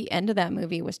guess that the end of that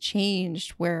movie was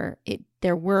changed where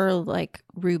there were like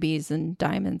rubies and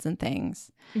diamonds and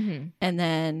things. And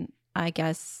then I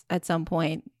guess at some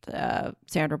point,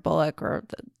 Sandra Bullock or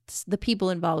the people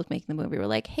involved with making the movie were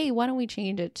like, hey, why don't we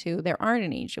change it to there aren't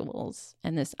any jewels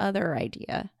and this other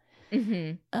idea.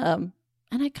 And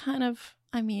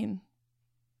I mean,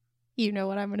 you know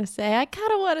what I'm going to say. I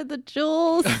kind of wanted the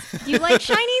jewels. You like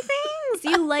shiny things.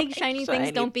 You like shiny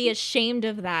things. Don't be ashamed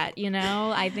of that, you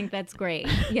know? I think that's great.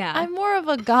 Yeah. I'm more of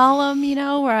a Gollum, you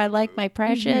know, where I like my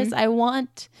precious. I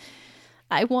want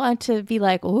to be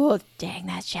like, oh, dang,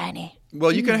 that's shiny.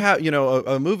 Well, you can have, you know,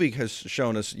 a movie has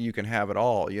shown us you can have it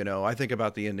all. You know, I think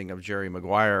about the ending of Jerry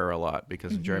Maguire a lot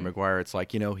because of Jerry Maguire. It's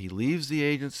like, you know, he leaves the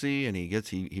agency and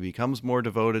he becomes more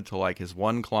devoted to like his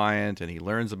one client and he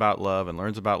learns about love and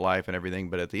learns about life and everything.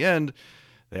 But at the end,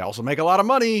 they also make a lot of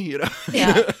money, you know.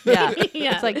 Yeah.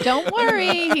 It's like, don't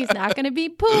worry, he's not going to be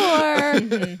poor.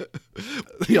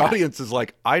 The audience is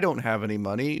like, I don't have any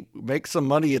money. Make some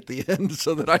money at the end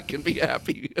so that I can be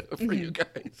happy for you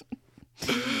guys.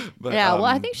 But, well,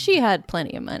 I think she had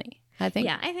plenty of money. I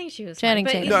think she was Channing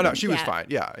fine. Tatum. No, she was fine.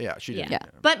 Yeah, she did. Yeah.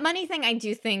 But money thing, I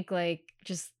do think like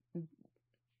just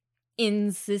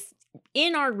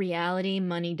in our reality,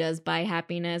 money does buy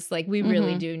happiness. Like we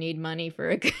really do need money for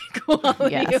a good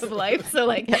quality of life. So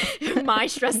like my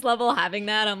stress level having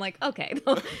that, I'm like, okay,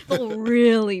 they'll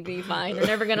really be fine. They're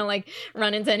never gonna like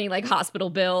run into any like hospital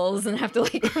bills and have to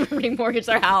like remortgage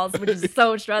their house, which is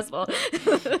so stressful.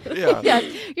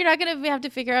 You're not gonna have to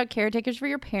figure out caretakers for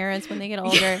your parents when they get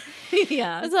older.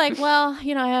 It's like, well,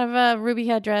 you know, I have a ruby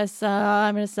headdress.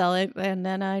 I'm gonna sell it, and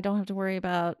then I don't have to worry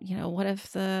about, you know, what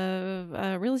if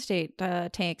the real estate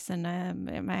tanks and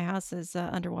my house is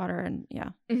underwater and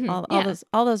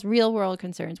all those real world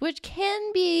concerns, which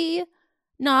can be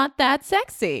not that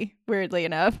sexy, weirdly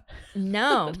enough.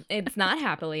 No, it's not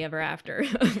happily ever after.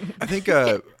 I think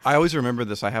I always remember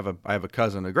this. I have a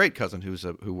cousin, a great cousin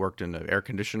who worked in air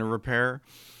conditioner repair.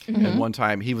 And one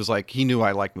time he was like, he knew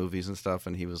I like movies and stuff,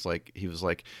 and he's like,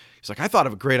 I thought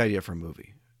of a great idea for a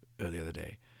movie the other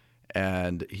day.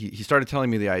 And he started telling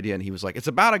me the idea, and he was like, it's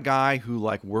about a guy who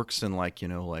like works in like, you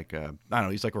know, like I don't know,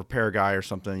 he's like a repair guy or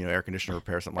something, you know, air conditioner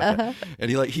repair, something like that.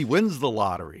 And he wins the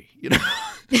lottery, you know.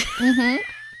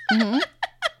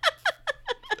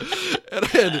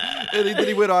 then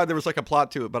he went on. There was like a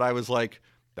plot to it, but I was like,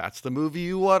 that's the movie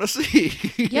you want to see.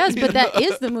 Yes, but that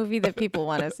is the movie that people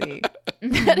want to see.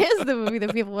 That is the movie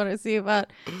that people want to see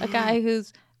about a guy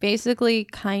who's basically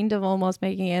kind of almost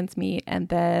making ends meet, and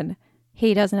then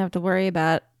he doesn't have to worry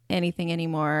about anything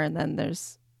anymore. And then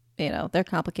there's, there are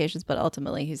complications, but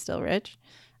ultimately he's still rich.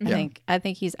 I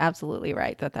think he's absolutely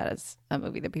right that is a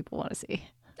movie that people want to see.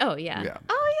 Oh, yeah. Yeah.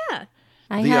 Oh, yeah.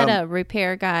 I had a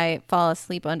repair guy fall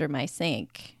asleep under my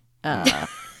sink.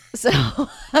 So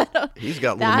he's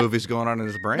got little movies going on in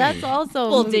his brain. That's also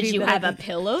well. Did you have a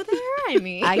pillow there? I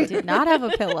mean, I did not have a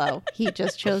pillow. He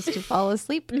just chose to fall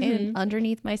asleep in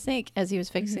underneath my sink as he was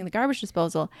fixing the garbage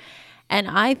disposal, and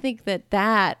I think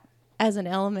that as an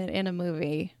element in a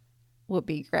movie would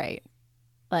be great.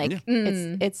 Like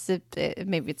maybe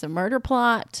it's a murder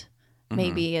plot.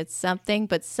 Maybe it's something,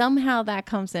 but somehow that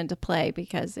comes into play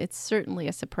because it's certainly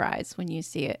a surprise when you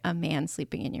see a man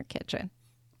sleeping in your kitchen.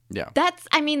 Yeah. That's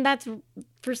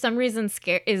for some reason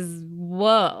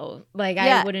whoa. Like,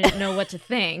 I wouldn't know what to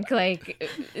think. Like,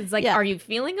 it's like, are you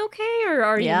feeling okay or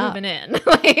are you moving in?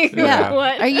 Like,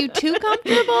 what? Are you too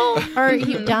comfortable or are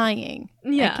you dying?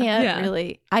 Yeah. I can't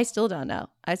really, I still don't know.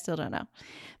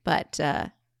 But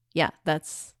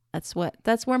that's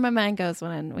where my mind goes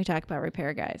when we talk about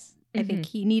repair guys. I think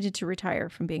he needed to retire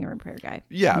from being a repair guy.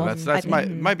 Yeah, that's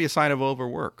might be a sign of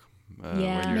overwork. Maybe.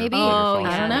 I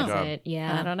don't know.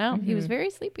 I don't know. He was very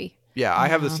sleepy. Yeah, I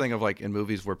have this thing of like in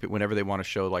movies where whenever they want to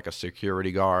show like a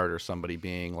security guard or somebody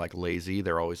being like lazy,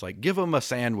 they're always like, give them a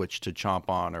sandwich to chomp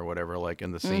on or whatever, like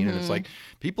in the scene. And it's like,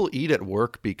 people eat at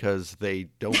work because they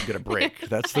don't get a break.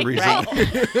 That's the reason.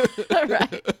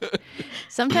 Right.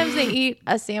 Sometimes they eat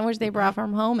a sandwich they brought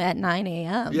from home at 9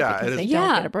 a.m. Yeah, because they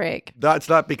don't get a break. That's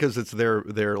not because it's they're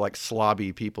like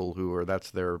slobby people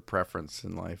that's their preference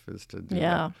in life is to do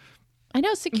that. I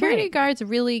know security guards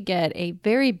really get a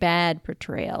very bad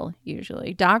portrayal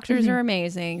usually. Doctors are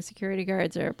amazing. Security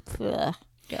guards are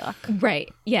yuck. Right.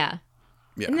 Yeah.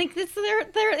 Yeah. And like they're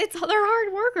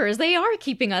hard workers. They are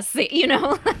keeping us safe,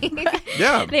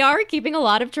 Yeah. They are keeping a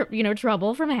lot of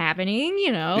trouble from happening,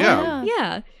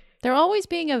 Yeah. They're always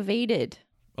being evaded.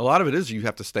 A lot of it is you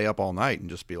have to stay up all night and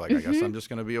just be like, I guess I'm just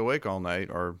going to be awake all night,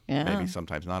 or maybe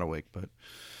sometimes not awake, but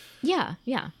yeah.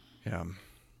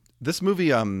 This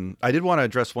movie, I did want to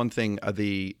address one thing,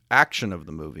 the action of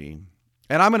the movie.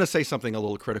 And I'm going to say something a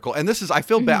little critical. And this is, I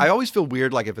feel bad. I always feel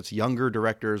weird, like if it's younger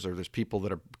directors or there's people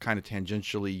that are kind of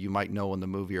tangentially you might know in the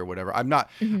movie or whatever. I'm not,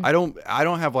 I don't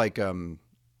have like,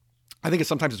 I think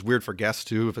sometimes it's weird for guests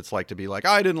too, if it's like to be like,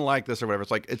 I didn't like this or whatever. It's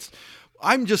like,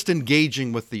 I'm just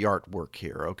engaging with the artwork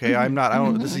here, okay? I'm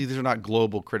not. These are not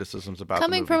global criticisms about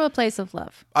coming the movie. from a place of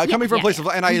love. Coming from a place of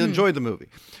love, and I enjoyed the movie.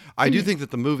 I do think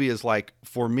that the movie is like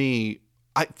for me.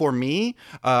 I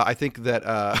think that.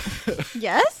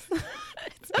 Yes,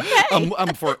 it's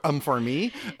okay. For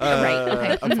me.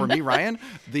 Right. Okay. For me, Ryan.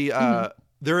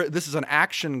 This is an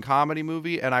action comedy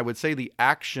movie, and I would say the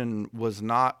action was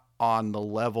not on the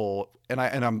level,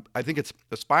 I think it's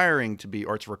aspiring to be,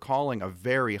 or it's recalling a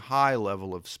very high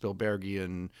level of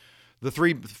Spielbergian. The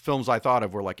three films I thought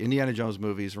of were like Indiana Jones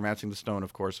movies, Romancing the Stone,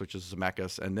 of course, which is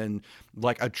Zemeckis, and then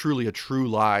like a True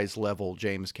Lies level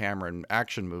James Cameron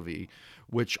action movie,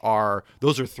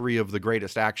 those are three of the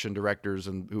greatest action directors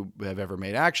who have ever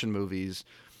made action movies.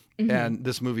 And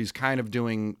this movie's kind of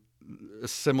doing a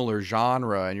similar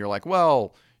genre, and you're like,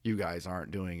 well, you guys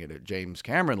aren't doing it at James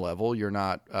Cameron level. You're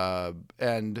not,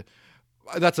 and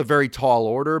that's a very tall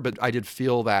order, but I did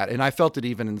feel that. And I felt it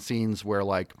even in scenes where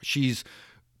like she's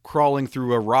crawling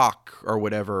through a rock or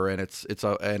whatever, and it's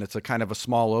a kind of a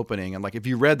small opening. And like, if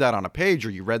you read that on a page or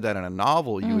you read that in a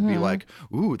novel, you would be like,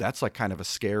 ooh, that's like kind of a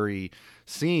scary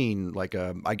scene. Like,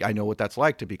 I know what that's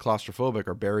like to be claustrophobic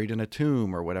or buried in a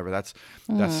tomb or whatever. That's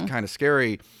kind of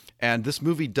scary. And this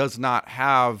movie does not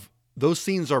have, those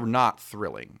scenes are not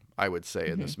thrilling, I would say,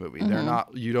 in this movie. They're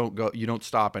not, you don't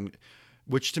stop, and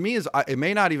which to me is, it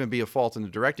may not even be a fault in the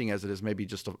directing as it is maybe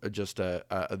just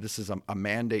this is a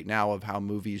mandate now of how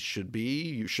movies should be.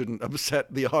 You shouldn't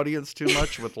upset the audience too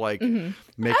much with like making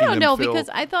them I don't know, feel... because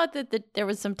I thought that there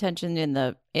was some tension in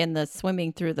the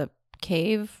swimming through the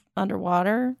cave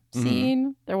underwater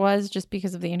scene. There was, just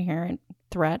because of the inherent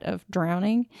threat of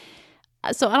drowning.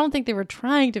 So I don't think they were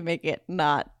trying to make it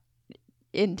not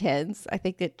intense. I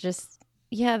think that just,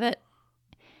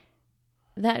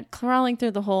 that crawling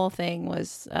through the whole thing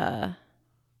was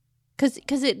because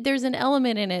there's an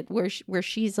element in it where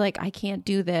she's like, I can't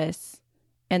do this,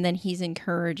 and then he's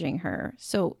encouraging her,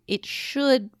 so it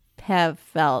should have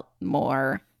felt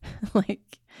more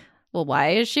like well, why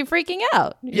is she freaking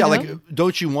out? Yeah, like,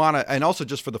 don't you want to? And also,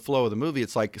 just for the flow of the movie,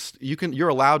 it's like you're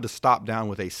allowed to stop down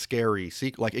with a scary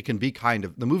sequel. Like,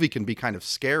 the movie can be kind of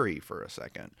scary for a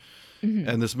second. Mm-hmm.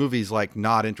 And this movie's like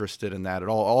not interested in that at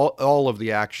all. All of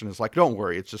the action is like, don't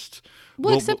worry, it's just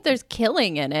except there's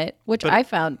killing in it, which I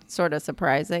found sort of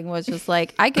surprising. Was just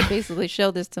like, I could basically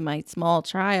show this to my small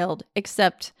child,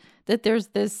 except that there's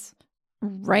this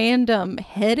random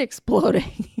head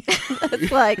exploding.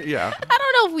 It's like, I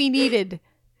don't know if we needed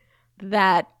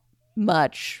that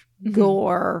much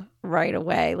gore right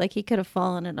away. Like, he could have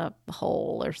fallen in a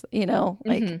hole or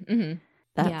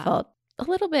that felt a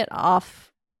little bit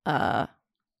off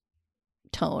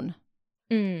tone.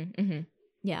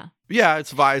 Yeah,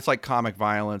 it's like comic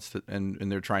violence,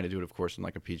 and they're trying to do it, of course, in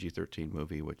like a PG-13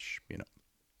 movie, which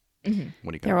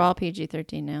they're all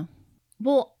PG-13 now.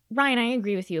 Well, Ryan, I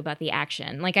agree with you about the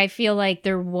action. Like, I feel like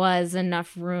there was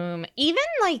enough room, even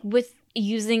like with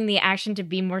using the action to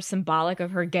be more symbolic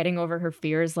of her getting over her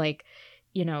fears. Like,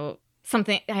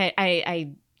 something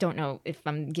I don't know if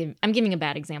I'm giving a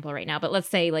bad example right now, but let's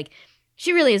say like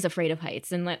she really is afraid of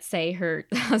heights, and let's say her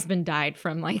husband died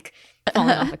from like falling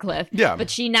off a cliff. Yeah.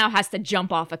 But she now has to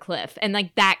jump off a cliff, and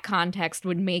like that context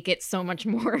would make it so much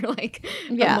more like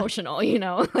emotional,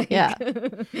 Like,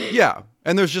 yeah.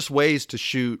 And there's just ways to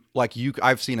shoot. Like,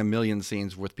 I've seen a million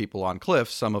scenes with people on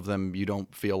cliffs. Some of them you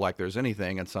don't feel like there's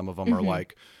anything, and some of them are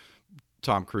like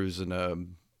Tom Cruise in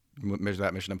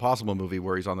that Mission Impossible movie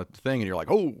where he's on the thing and you're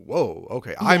like, oh, whoa,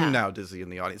 okay, I'm now dizzy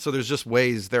in the audience. So there's just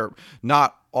ways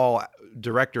not all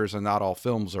directors and not all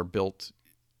films are built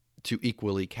to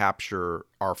equally capture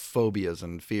our phobias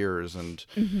and fears and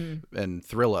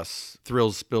thrills,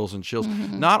 spills, and chills.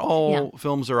 Not all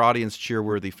films are audience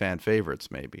cheerworthy fan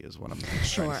favorites, maybe, is what I'm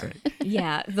trying to say.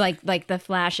 Yeah, like the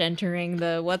Flash entering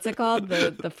the, what's it called?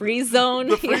 The freeze zone.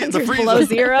 The freeze below zone.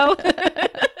 zero.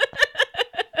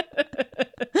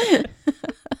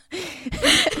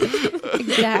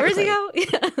 Exactly. Where's he go?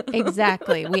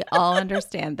 Exactly. We all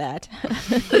understand that.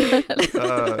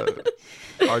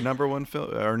 Our number one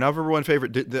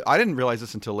favorite. I didn't realize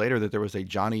this until later that there was a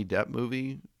Johnny Depp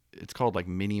movie. It's called like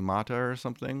Minimata or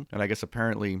something. And I guess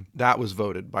apparently that was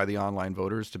voted by the online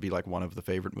voters to be like one of the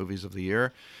favorite movies of the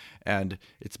year. And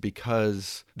it's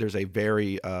because there's a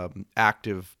very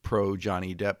active pro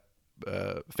Johnny Depp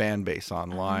fan base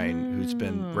online who's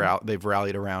been they've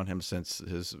rallied around him since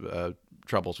his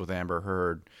troubles with Amber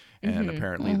Heard, and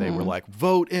apparently they were like,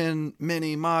 vote in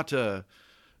Minimata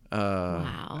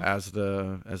as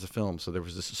a film. So there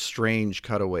was this strange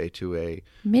cutaway to a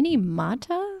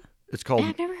Minimata. It's called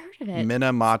I've never heard of it.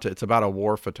 Minamata. It's about a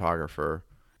war photographer,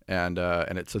 and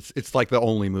it's like the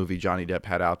only movie Johnny Depp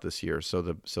had out this year.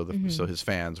 So so his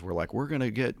fans were like, we're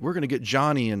gonna get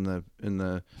Johnny in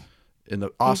the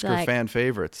Oscar fan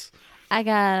favorites. I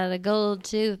got a gold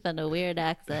tooth and a weird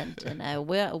accent, and I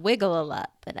wiggle a lot,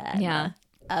 but I'm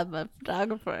a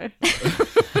photographer.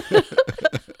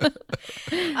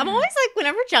 I'm always like,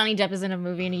 whenever Johnny Depp is in a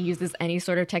movie and he uses any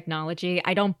sort of technology,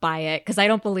 I don't buy it because I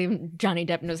don't believe Johnny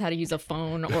Depp knows how to use a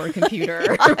phone or a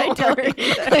computer. I don't like,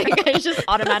 it's just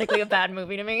automatically a bad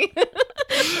movie to me.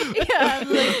 Yeah,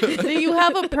 like, you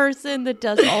have a person that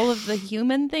does all of the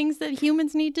human things that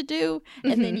humans need to do,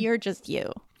 and then you're just you.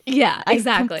 Yeah,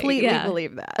 exactly. I completely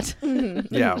believe that.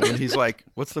 Yeah, when he's like,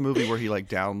 what's the movie where he like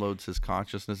downloads his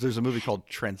consciousness? There's a movie called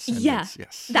Transcendence. Yeah,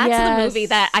 yes. That's the movie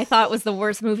that I thought was the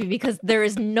worst movie because there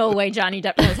is no way Johnny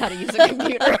Depp knows how to use a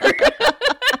computer.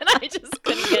 And I just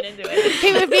couldn't get into it.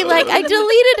 He would be like, I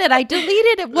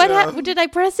deleted it. What did I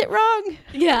press it wrong?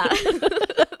 Yeah.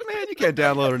 Man, you can't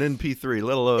download an MP3,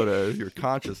 let alone your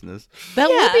consciousness. That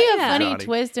would be a funny Johnny.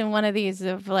 twist in one of these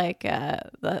of like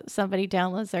somebody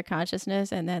downloads their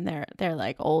consciousness and then their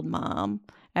like old mom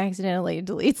accidentally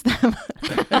deletes them.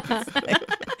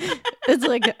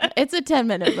 It's a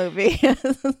 10-minute movie.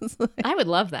 I would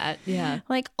love that. Yeah.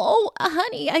 Like, oh,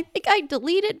 honey, I think I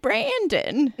deleted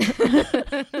Brandon.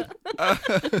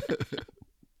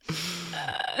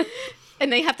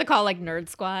 And they have to call like Nerd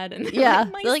Squad. And like,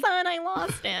 my son, I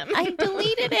lost him. I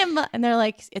deleted him. And they're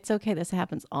like, it's okay. This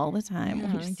happens all the time.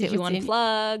 Did you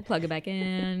unplug? Plug it back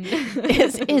in.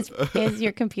 Is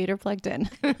your computer plugged in?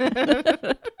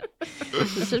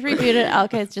 Let's just reboot it.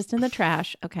 Okay, it's just in the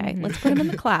trash. Okay, let's put him in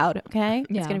the cloud. Okay,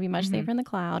 it's going to be much safer in the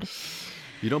cloud.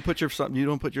 You don't put your son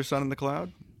in the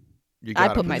cloud? You I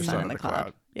put my son in the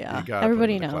cloud. Yeah,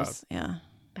 everybody knows. Yeah.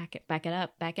 Back it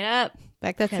up. Back that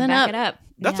son back up. it up.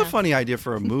 That's a funny idea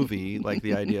for a movie, like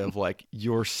the idea of like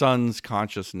your son's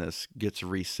consciousness gets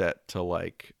reset to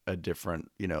like a different,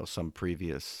 some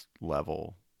previous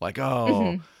level. Like,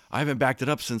 I haven't backed it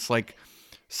up since like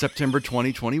September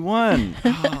 2021.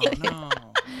 Oh, no.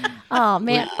 Oh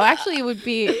man! Actually,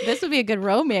 this would be a good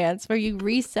romance where you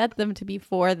reset them to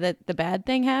before the bad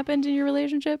thing happened in your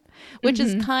relationship, which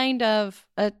is kind of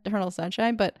Eternal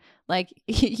Sunshine, but like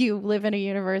you live in a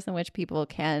universe in which people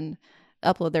can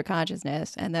upload their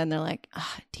consciousness, and then they're like,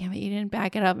 "Ah, damn it, you didn't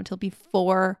back it up until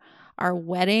before our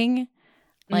wedding.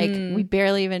 Like we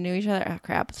barely even knew each other. Oh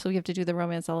crap! So we have to do the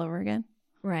romance all over again."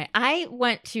 Right. I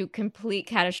went to complete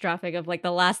catastrophic of like the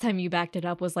last time you backed it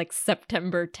up was like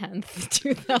September 10th,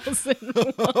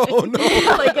 2001. Oh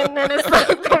no. Like, and then it's like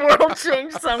the world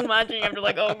changed so much and you're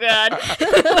like, oh God. Like,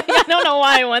 I don't know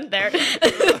why I went there.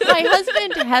 My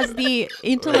husband has the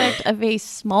intellect of a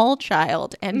small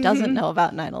child and doesn't know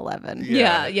about 9/11.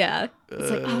 Yeah. It's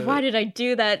like, oh, why did I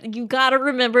do that? You got to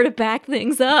remember to back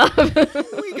things up.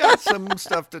 We got some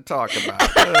stuff to talk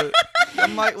about. You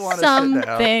might want to sit down.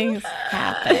 Some things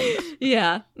happened.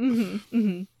 Yeah.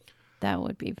 That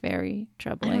would be very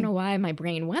troubling. I don't know why my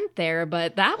brain went there,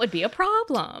 but that would be a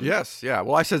problem. Yes, yeah.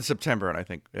 Well, I said September, and I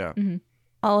think, yeah.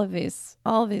 All of these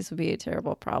would be a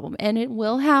terrible problem, and it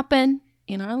will happen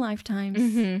in our lifetimes.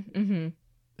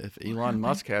 If Elon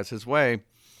Musk has his way.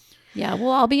 Yeah, we'll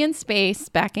all be in space,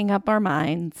 backing up our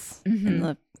minds in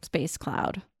the space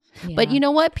cloud. Yeah. But you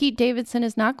know what? Pete Davidson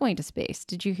is not going to space.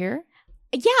 Did you hear?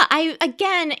 Yeah,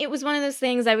 it was one of those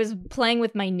things. I was playing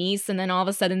with my niece, and then all of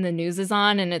a sudden the news is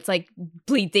on, and it's like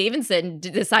Pete Davidson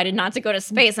decided not to go to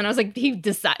space, and I was like, he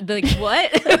decided, like,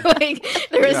 what? Like,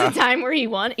 there was a time where he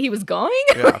was going.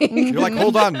 Yeah. Like, You're like,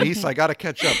 hold on, niece, I gotta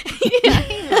catch up. Yeah,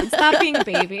 hang on, stop being a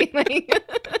baby. Like,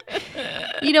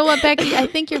 You know what, Becky? I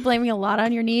think you're blaming a lot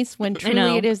on your niece when know.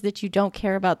 truly it is that you don't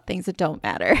care about things that don't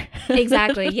matter.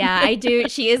 Exactly. Yeah, I do.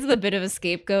 She is a bit of a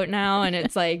scapegoat now, and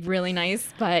it's like really nice.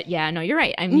 But yeah, no, you're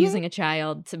right. I'm using a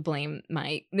child to blame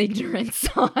my ignorance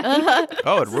on.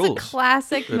 Oh, it This is a rules.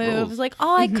 classic It move. rules. It's like,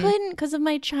 oh, I couldn't because of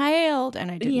my child, and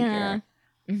I didn't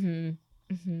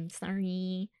care.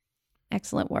 Sorry.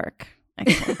 Excellent work.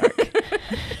 Excellent work.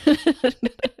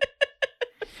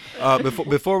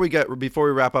 Before we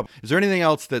wrap up, is there anything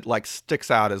else that like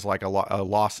sticks out as like a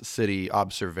Lost City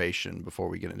observation before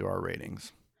we get into our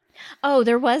ratings? Oh,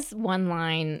 there was one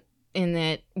line in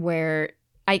it where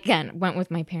I, again, went with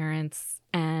my parents,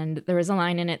 and there was a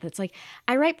line in it that's like,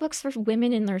 I write books for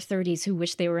women in their 30s who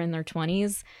wish they were in their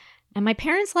 20s. And my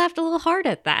parents laughed a little hard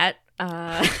at that.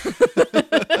 I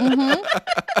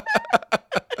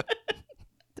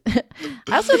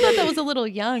also thought that was a little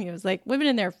young. It was like women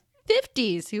in their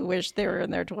 50s who wish they were in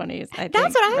their 20s. That's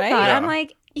what I thought. Yeah. I'm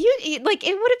like, you like,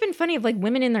 it would have been funny if like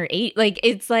women in their 8, like,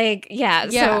 it's like, yeah.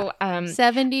 So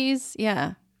 70s,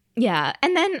 yeah. yeah.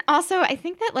 And then also I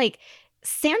think that like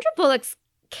Sandra Bullock's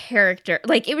character,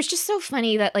 like, it was just so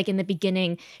funny that like in the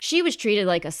beginning she was treated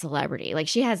like a celebrity. Like,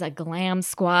 she has a glam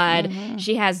squad,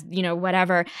 she has, you know,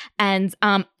 whatever. And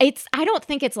I don't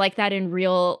think it's like that in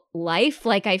real life.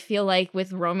 Like, I feel like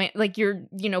with romance, like, your,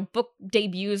 you know, book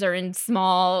debuts are in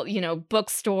small, you know,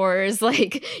 bookstores,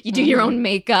 like you do your own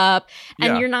makeup,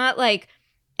 and you're not like,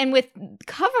 and with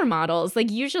cover models,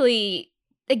 like, usually,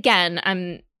 again,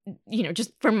 I'm, you know,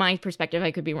 just from my perspective, I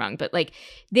could be wrong, but like,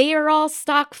 they are all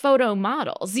stock photo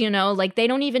models, you know, like, they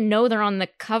don't even know they're on the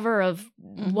cover of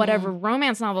whatever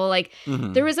romance novel. Like,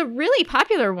 there was a really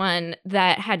popular one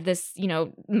that had this, you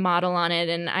know, model on it,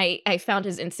 and I found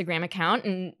his Instagram account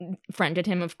and friended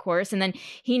him, of course, and then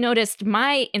he noticed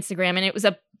my Instagram, and it was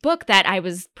a book that I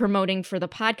was promoting for the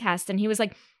podcast, and he was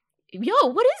like, yo,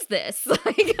 what is this?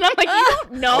 Like, and I'm like, you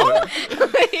don't know?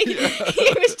 Like,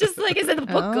 he was just like, is the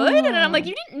book good? And I'm like,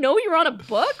 you didn't know you were on a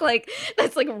book? Like,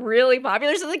 that's like really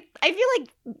popular. So like, I feel like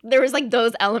there was like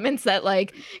those elements that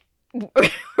like were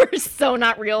so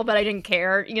not real, but I didn't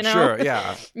care, you know? Sure,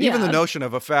 yeah. Even the notion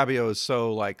of a Fabio is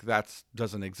so like, that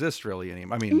doesn't exist really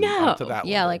anymore. I mean, up to that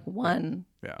Yeah, level. like one.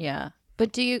 Yeah.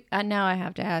 But do you, now I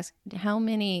have to ask, how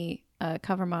many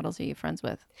cover models are you friends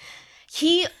with?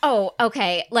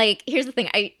 Okay. Like, here's the thing.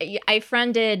 I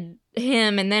friended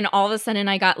him, and then all of a sudden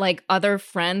I got like other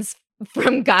friends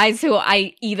from guys who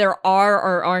I either are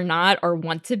or are not or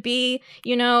want to be,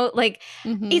 you know, like,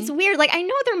 it's weird. Like, I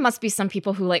know there must be some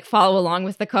people who like follow along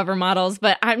with the cover models,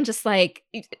 but I'm just like,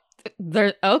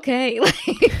 they're okay.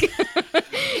 Like,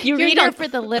 You're read here for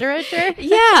the literature.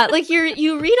 Yeah, like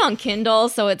you read on Kindle,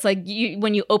 so it's like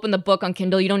when you open the book on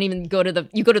Kindle, you don't even go to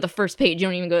the first page. You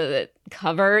don't even go to the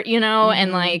cover, you know.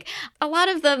 And like a lot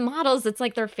of the models, it's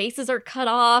like their faces are cut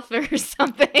off or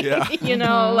something, you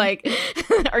know, like,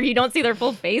 or you don't see their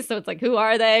full face, so it's like, who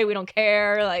are they? We don't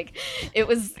care. Like, it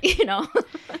was, you know,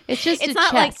 it's just it's a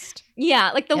not chest.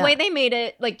 Yeah, like the Yeah. way they made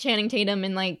it, like Channing Tatum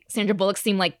and like Sandra Bullock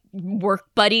seem like work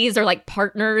buddies or like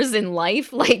partners in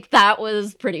life. Like that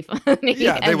was pretty funny.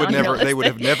 Yeah, they and would never. They would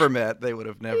have unrealistic. never met. They would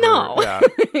have never. No. Yeah,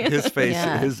 his face.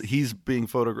 Yes. He's being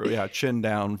photographed. Yeah, chin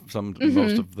down. Mm-hmm.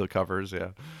 Most of the covers.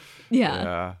 Yeah. Yeah.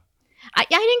 Yeah. I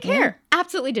didn't care.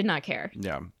 Absolutely did not care.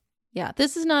 Yeah. Yeah,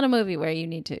 this is not a movie where you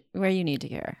need to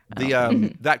care.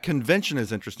 The that convention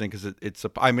is interesting because it's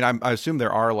a. I mean, I assume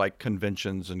there are like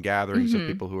conventions and gatherings of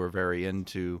people who are very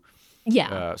into.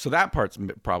 Yeah. So that part's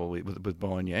probably with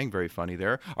Bo and Yang very funny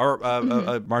there. Or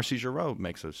Marcy Giroux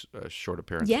makes a short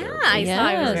appearance. Yeah, there. I saw.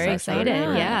 I was Yes, very I saw excited.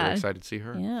 that. Yeah. Very excited to see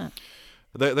her. Yeah.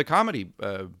 The comedy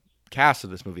cast of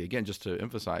this movie, again, just to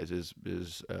emphasize, is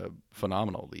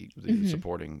phenomenal. The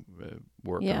supporting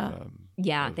work. Yeah.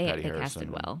 Of They Patty casted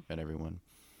Harrison well. and everyone.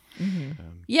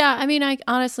 Yeah, I mean, I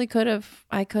honestly could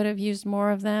have used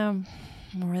more of them,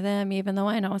 even though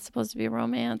I know it's supposed to be a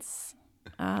romance.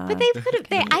 But they could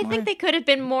have. I think they could have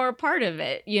been more part of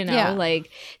it. You know, Yeah.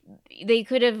 like they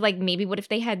could have. Like maybe what if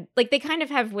they had? Like they kind of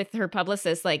have with her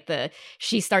publicist. Like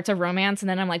she starts a romance, and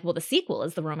then I'm like, well, the sequel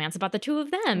is the romance about the two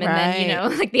of them, and then you know,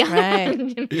 like the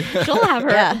Right. she'll have her.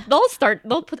 Yeah.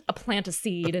 They'll plant a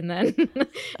seed, and then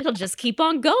it'll just keep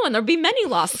on going. There'll be many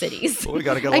lost cities. Well, we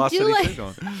got to get I Lost do City like- 2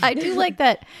 going. I do like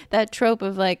that trope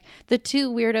of like the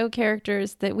two weirdo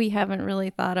characters that we haven't really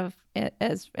thought of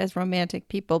as romantic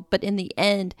people, but in the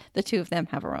end, the two of them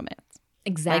have a romance.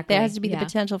 Exactly. Like there has to be Yeah. the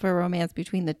potential for a romance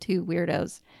between the two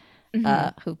weirdos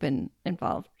who've been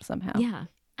involved somehow. Yeah,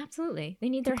 absolutely. They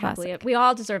need their a happily. classic. We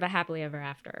all deserve a happily ever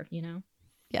after. You know.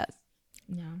 Yes.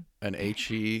 No. And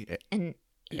HE. And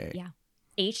yeah,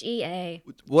 HEA.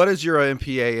 What is your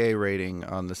MPAA rating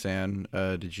on the San?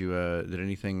 Did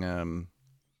anything?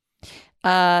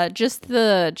 Just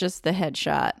the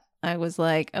headshot. I was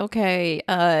like, okay,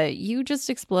 you just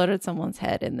exploded someone's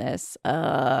head in this.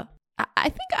 I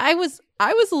think I was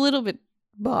a little bit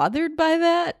bothered by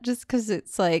that, just because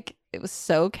it's like it was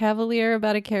so cavalier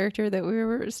about a character that we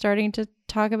were starting to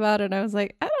talk about, and I was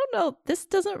like, I don't know, this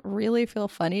doesn't really feel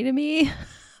funny to me.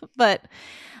 But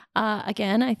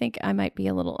again, I think I might be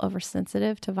a little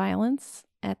oversensitive to violence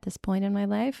at this point in my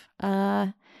life.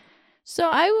 So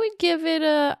I would give it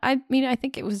I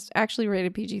think it was actually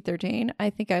rated PG-13.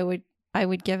 I think I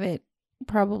would give it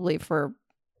probably for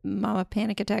Mama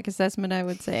Panic Attack assessment. I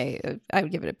would say I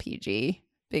would give it a PG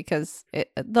because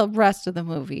the rest of the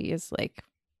movie is like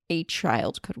a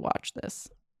child could watch this.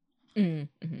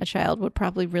 Mm-hmm. A child would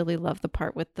probably really love the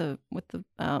part with the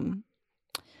I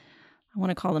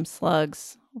want to call them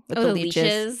slugs. With the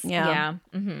leeches. Yeah.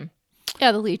 Mm-hmm.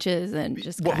 Yeah, the leeches and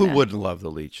just Well, who wouldn't love the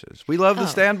leeches? We love the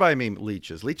Stand By Me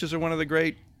leeches. Leeches are one of the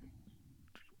great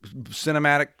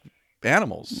cinematic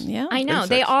animals. Yeah. I know Insects.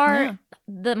 they are Yeah.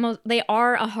 the most. They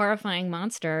are a horrifying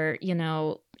monster. You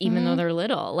know, even though they're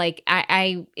little. Like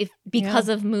if because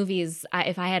of movies,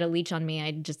 if I had a leech on me,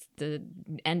 I'd just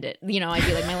end it. You know, I'd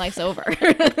be like, my life's over.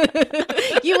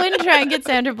 You wouldn't try and get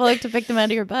Sandra Bullock to pick them out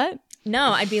of your butt?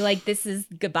 No, I'd be like, this is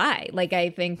goodbye. Like,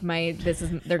 I think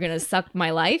they're going to suck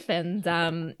my life. And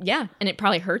and it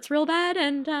probably hurts real bad.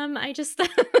 And I just,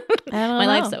 my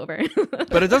life's over.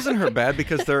 But it doesn't hurt bad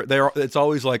because it's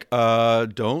always like,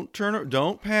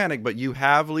 don't panic, but you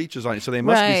have leeches on you. So they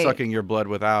must be sucking your blood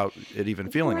without it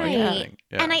even feeling like anything.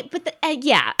 Yeah. And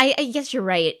I guess you're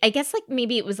right. I guess like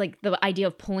maybe it was like the idea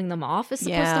of pulling them off is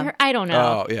supposed to hurt. I don't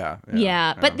know. Oh, yeah.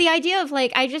 Yeah. But the idea of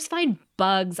like, I just find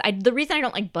bugs. The reason I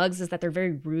don't like bugs is that they're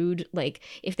very rude. Like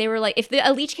if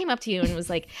a leech came up to you and was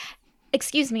like,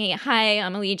 excuse me, hi,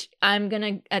 I'm a leech. I'm going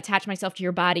to attach myself to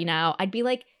your body now. I'd be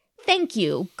like, thank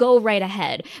you. Go right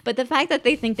ahead. But the fact that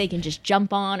they think they can just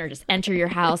jump on or just enter your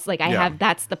house, like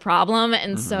that's the problem.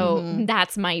 And so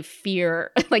that's my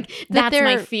fear. Like that's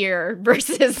my fear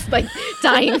versus like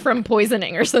dying from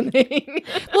poisoning or something.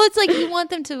 Well, it's like you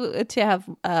want them to have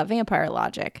vampire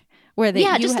logic where they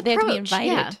have to be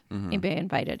invited. Be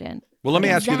invited in. Well, let me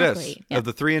ask you this. Exactly. Of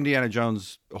the 3 Indiana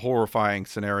Jones horrifying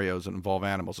scenarios that involve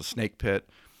animals, a snake pit,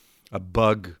 a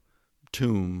bug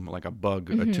tomb, like a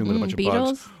tomb with a bunch of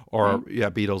bugs, or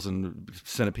beetles and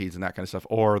centipedes and that kind of stuff,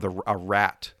 or a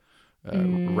rat,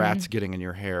 rats getting in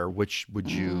your hair, which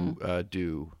would you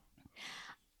do?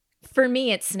 For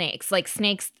me, it's snakes. Like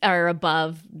snakes are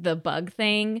above the bug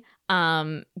thing.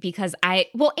 Because Anne,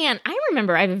 I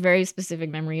remember I have a very specific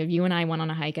memory of you and I went on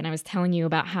a hike and I was telling you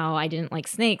about how I didn't like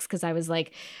snakes because I was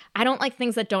like, I don't like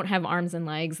things that don't have arms and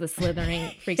legs. The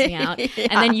slithering freaks me out.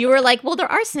 And then you were like, well,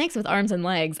 there are snakes with arms and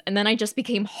legs. And then I just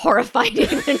became horrified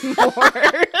even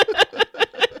more.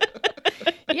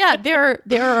 Yeah, there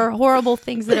are horrible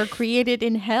things that are created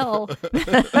in hell.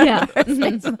 Yeah.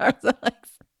 Snakes with arms and legs.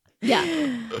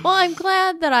 Yeah. Well, I'm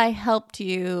glad that I helped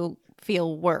you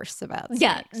feel worse about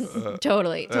snakes. Yeah,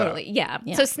 totally. Yeah.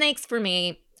 Yeah. So snakes for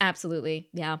me, absolutely.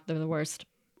 Yeah, they're the worst.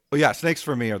 Well, yeah, snakes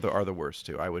for me are the worst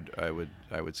too. I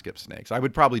would skip snakes. I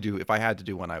would probably do, if I had to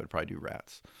do one, I would probably do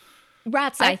rats.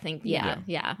 Rats, I think. Yeah,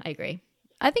 I agree.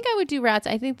 I think I would do rats.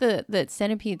 I think the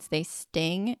centipedes, they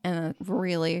sting and it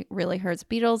really, really hurts.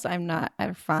 Beetles, I'm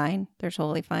fine. They're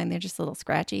totally fine. They're just a little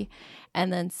scratchy.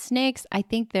 And then snakes, I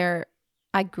think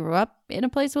I grew up in a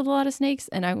place with a lot of snakes,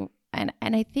 and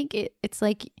I think it's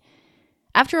like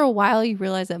after a while you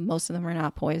realize that most of them are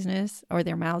not poisonous, or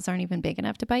their mouths aren't even big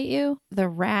enough to bite you.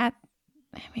 Rats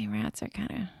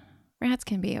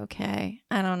can be okay.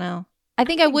 I don't know. I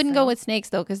think I wouldn't go with snakes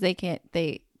though, because they could.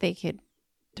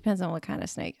 Depends on what kind of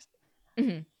snakes.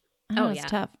 Mm-hmm. It's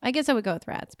tough. I guess I would go with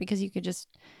rats because you could just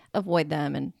avoid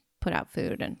them and put out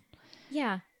food and.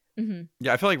 Yeah. Mm-hmm.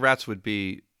 Yeah, I feel like rats would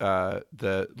be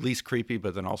the least creepy,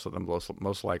 but then also the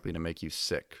most likely to make you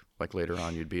sick. Like later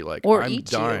on, you'd be like, or I'm eat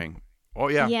dying. You. Oh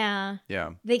yeah.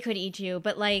 Yeah. They could eat you,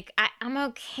 but like I'm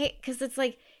okay because it's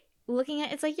like. Looking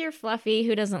at it's like you're Fluffy.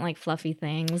 Who doesn't like fluffy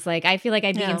things? Like I feel like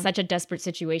I'd be in such a desperate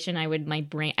situation. I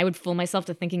would fool myself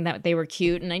to thinking that they were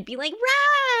cute, and I'd be like,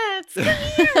 rats, come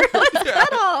here, let's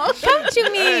cuddle. Come to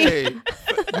me. Hey,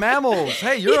 mammals.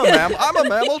 Hey, you're a mammal. I'm a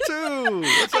mammal too.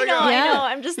 I know.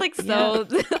 I'm just like so.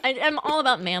 I'm all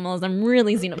about mammals. I'm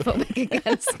really xenophobic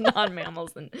against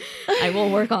non-mammals, and I will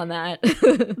work on that.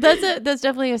 That's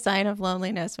definitely a sign of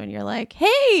loneliness when you're like,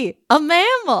 hey, a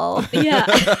mammal. Yeah.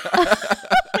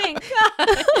 Thank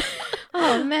God.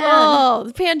 Oh man. Oh,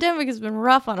 the pandemic has been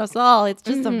rough on us all. It's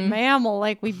just a mammal.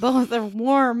 Like we both are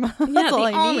warm. That's all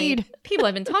I need. People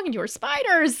I've been talking to are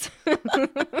spiders.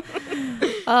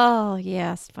 Oh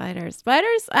yeah, spiders.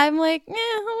 Spiders. I'm like,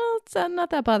 I'm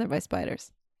not that bothered by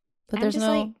spiders. But there's just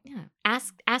no.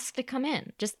 Ask to come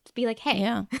in. Just be like, hey.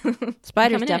 Yeah.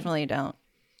 Spiders definitely don't.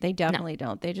 They definitely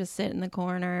don't. They just sit in the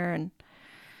corner and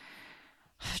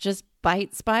just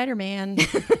bite Spider-Man.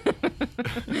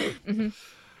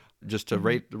 Just to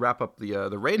wrap up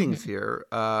the ratings here,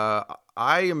 I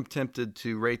am tempted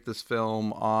to rate this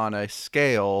film on a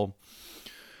scale.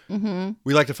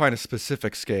 We like to find a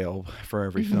specific scale for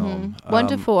every film. 1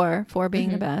 to 4, 4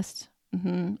 being the best.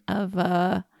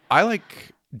 I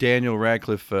like Daniel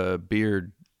Radcliffe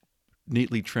beard,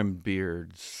 neatly trimmed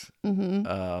beards.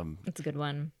 That's a good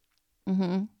one.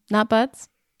 Not butts.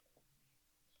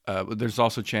 There's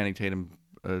also Channing Tatum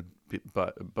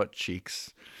butt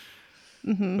cheeks.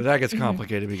 But that gets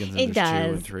complicated because there's 2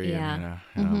 and 3. Yeah.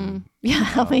 And,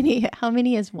 How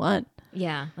many is one?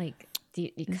 Yeah, like do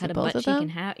you Is cut it a both butt of cheek them? in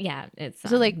half? Yeah, it's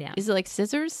Is it like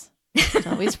scissors? It's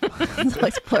always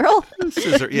like plural.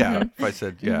 scissor. Yeah, if I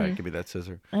said give me that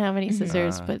scissor. How many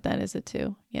scissors? But that is a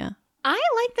 2. Yeah. I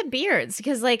like the beards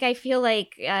because like I feel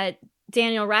like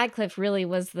Daniel Radcliffe really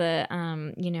was the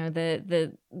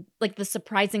the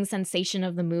surprising sensation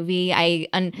of the movie. I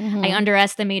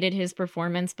underestimated his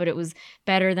performance, but it was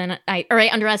better than I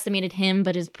underestimated him,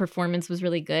 but his performance was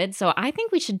really good. So I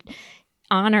think we should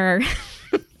honor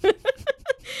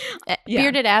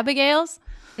bearded Abigails.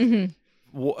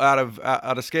 Out of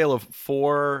a scale of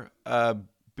 4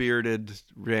 bearded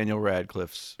Daniel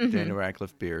Radcliffe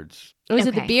beards. Was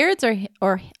it the beards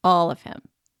or all of him?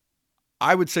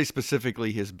 I would say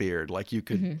specifically his beard. Like you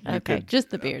could,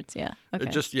 just the beards. Yeah. Okay.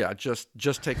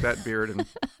 Just take that beard and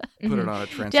put it on a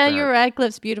transparent. Daniel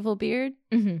Radcliffe's beautiful beard.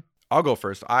 I'll go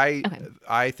first.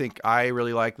 I think I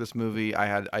really like this movie.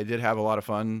 I did have a lot of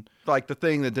fun. Like the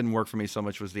thing that didn't work for me so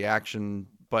much was the action.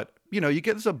 But you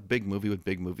get this a big movie with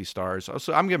big movie stars.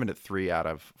 So I'm giving it 3 out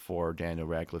of 4 Daniel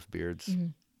Radcliffe beards.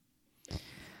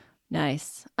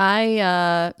 Nice.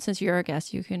 I since you're a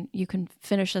guest, you can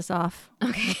finish us off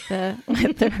with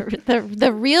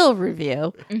the real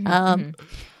review.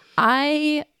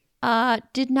 I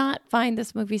did not find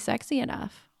this movie sexy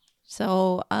enough,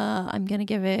 so I'm gonna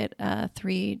give it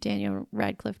 3 Daniel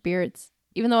Radcliffe beards.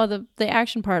 Even though the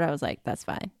action part, I was like, that's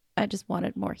fine. I just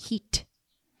wanted more heat.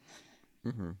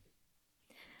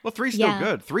 Well, 3's still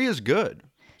good. 3 is good.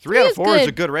 3 out of 4 is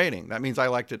a good rating. That means I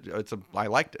liked it. I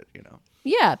liked it.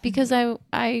 Yeah, because I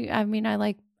mean I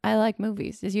like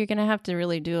movies. You're gonna have to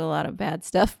really do a lot of bad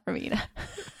stuff for me to.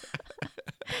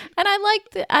 And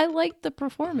I liked the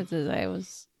performances.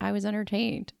 I was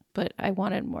entertained, but I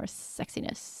wanted more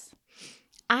sexiness.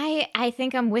 I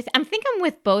think I'm with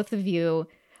both of you.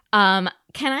 Can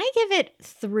I give it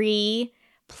 3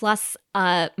 plus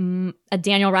a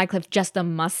Daniel Radcliffe just a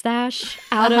mustache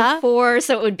out of 4,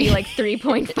 so it would be like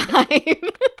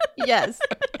 3.5. Yes.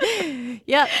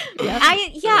 Yep.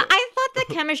 I thought the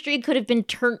chemistry could have been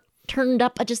turned turned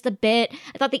up just a bit.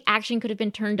 I thought the action could have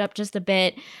been turned up just a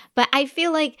bit. But I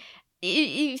feel like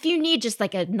if you need just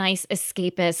like a nice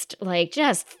escapist, like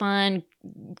just fun,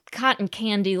 cotton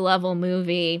candy level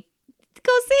movie,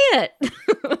 go see it.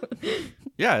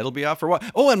 Yeah, it'll be out for a while.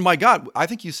 Oh, and my God, I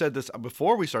think you said this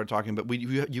before we started talking, but we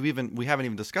haven't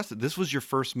even discussed it. This was your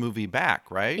first movie back,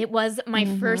 right? It was my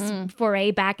first foray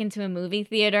back into a movie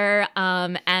theater,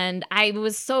 and I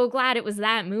was so glad it was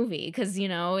that movie because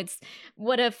it's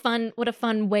what a fun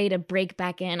way to break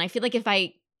back in. I feel like if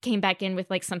I came back in with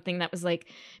like something that was like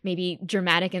maybe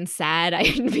dramatic and sad,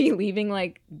 I'd be leaving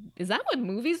like, is that what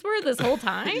movies were this whole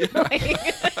time?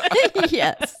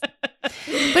 Yes,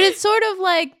 but it's sort of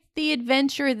like the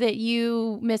adventure that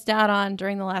you missed out on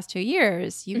during the last 2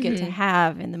 years, you get to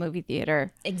have in the movie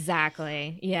theater.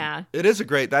 Exactly. Yeah. That is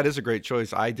a great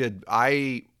choice. I didn't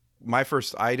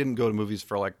go to movies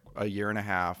for like a year and a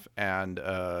half. And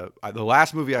the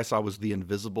last movie I saw was The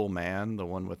Invisible Man, the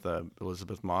one with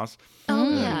Elizabeth Moss. Oh,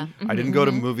 yeah. I didn't go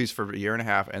to movies for a year and a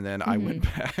half. And then I went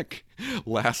back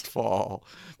last fall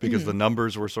because the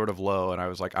numbers were sort of low. And I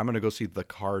was like, I'm going to go see The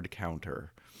Card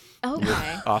Counter.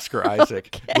 Okay. Oscar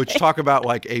Isaac, which talk about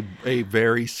like a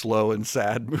very slow and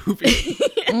sad movie.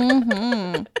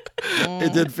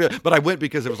 It did feel, but I went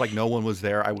because it was like no one was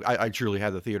there. I truly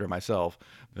had the theater myself.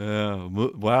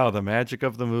 Wow, the magic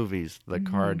of the movies, The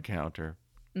Card Counter.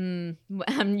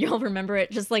 You'll remember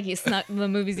it just like the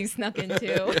movies you snuck into.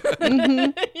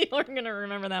 You're gonna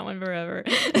remember that one forever.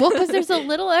 Well, because there's a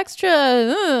little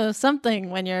extra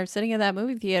something when you're sitting in that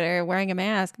movie theater wearing a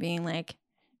mask, being like,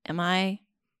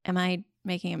 Am I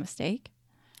making a mistake?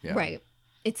 Yeah. Right.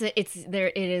 It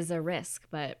is a risk,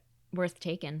 but worth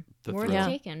taking.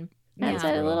 Taking. That's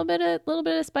a little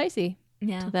bit of spicy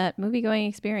to that movie going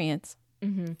experience.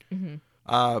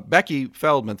 Becky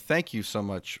Feldman, thank you so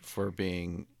much for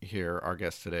being here, our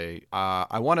guest today.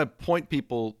 I want to point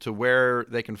people to where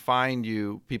they can find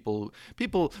you. People,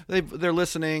 they're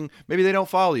listening. Maybe they don't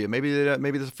follow you. Maybe this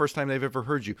is the first time they've ever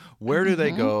heard you. Where do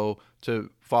they go to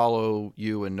follow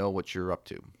you and know what you're up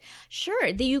to? Sure.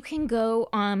 You can go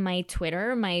on my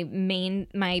Twitter.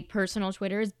 My personal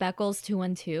Twitter is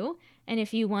Beckles212. And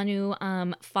if you want to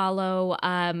follow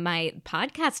my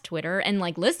podcast Twitter and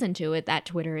like listen to it, that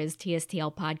Twitter is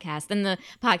TSTL Podcast. And the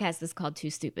podcast is called Too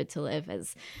Stupid to Live,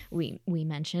 as we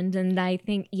mentioned. And I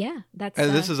think, that's...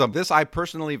 And this I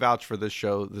personally vouch for this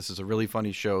show. This is a really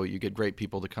funny show. You get great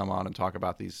people to come on and talk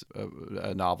about these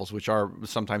novels, which are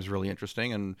sometimes really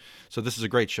interesting. And so this is a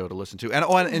great show to listen to.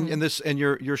 And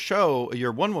your show,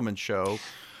 your one-woman show...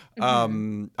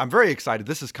 I'm very excited.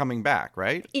 This is coming back,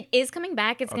 right? It is coming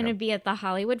back. It's going to be at the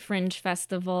Hollywood Fringe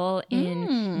Festival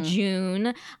in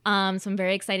June. So I'm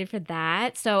very excited for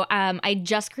that. So I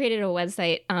just created a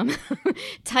website,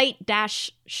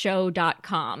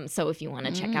 tight-show.com. So if you want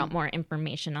to check out more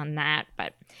information on that.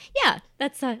 But yeah,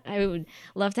 that's I would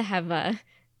love to have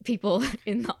people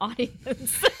in the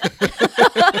audience.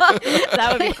 That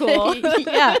would be cool.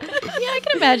 Yeah, I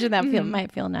can imagine that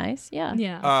might feel nice. Yeah.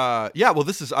 Well,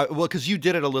 this is because you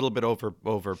did it a little bit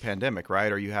over pandemic,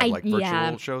 right? Or you had like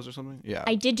virtual shows or something. Yeah,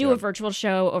 I did do a virtual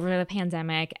show over the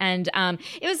pandemic, and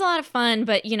it was a lot of fun.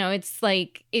 But it's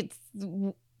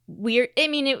weird. I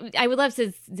mean, I would love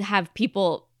to have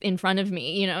people in front of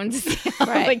me, and to see how,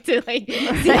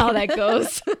 see how that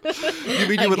goes. You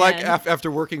mean you would like after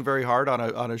working very hard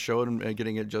on a show and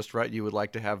getting it just right, you would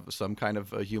like to have some kind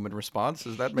of a human response?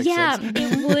 Does that make sense? Yeah,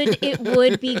 it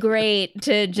would be great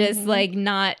to just like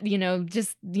not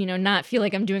not feel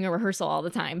like I'm doing a rehearsal all the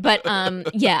time. But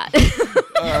yeah.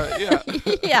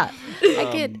 Yeah.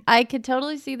 I could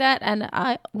totally see that, and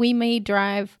we may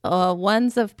drive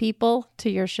ones of people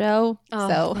to your show.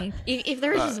 If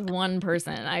there was just one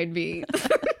person, I'd be.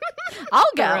 I'll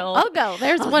go.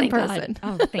 There's one person.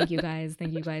 God. Oh, thank you guys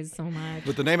so much.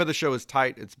 But the name of the show is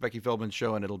Tight. It's Becky Feldman's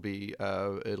show, and it'll be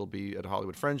at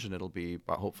Hollywood Fringe, and it'll be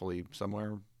hopefully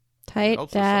somewhere.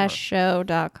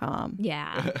 Tight-show.com.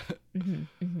 Yeah.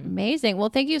 Amazing. Well,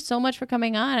 thank you so much for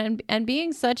coming on and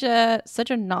being such a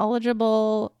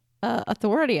knowledgeable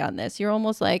authority on this. You're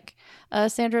almost like a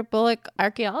Sandra Bullock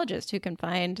archaeologist who can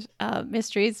find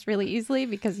mysteries really easily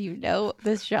because you know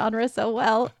this genre so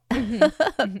well.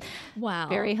 Wow.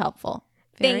 Very helpful.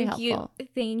 Thank you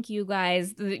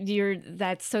guys.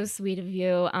 That's so sweet of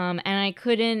you. And I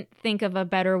couldn't think of a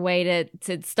better way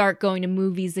to start going to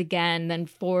movies again than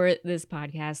for this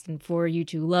podcast and for you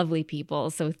two lovely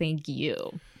people. So thank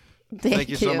you. Thank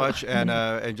you so much, and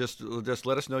just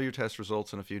let us know your test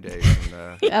results in a few days.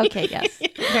 And, okay, yes.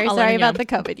 Very sorry about the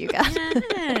COVID you got.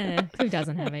 Who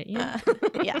doesn't have it? Yeah,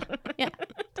 yeah,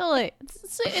 totally.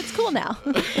 It's cool now.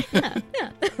 Yeah.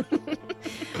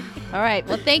 All right.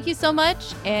 Well, thank you so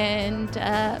much, and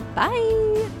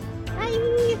bye.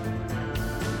 Bye.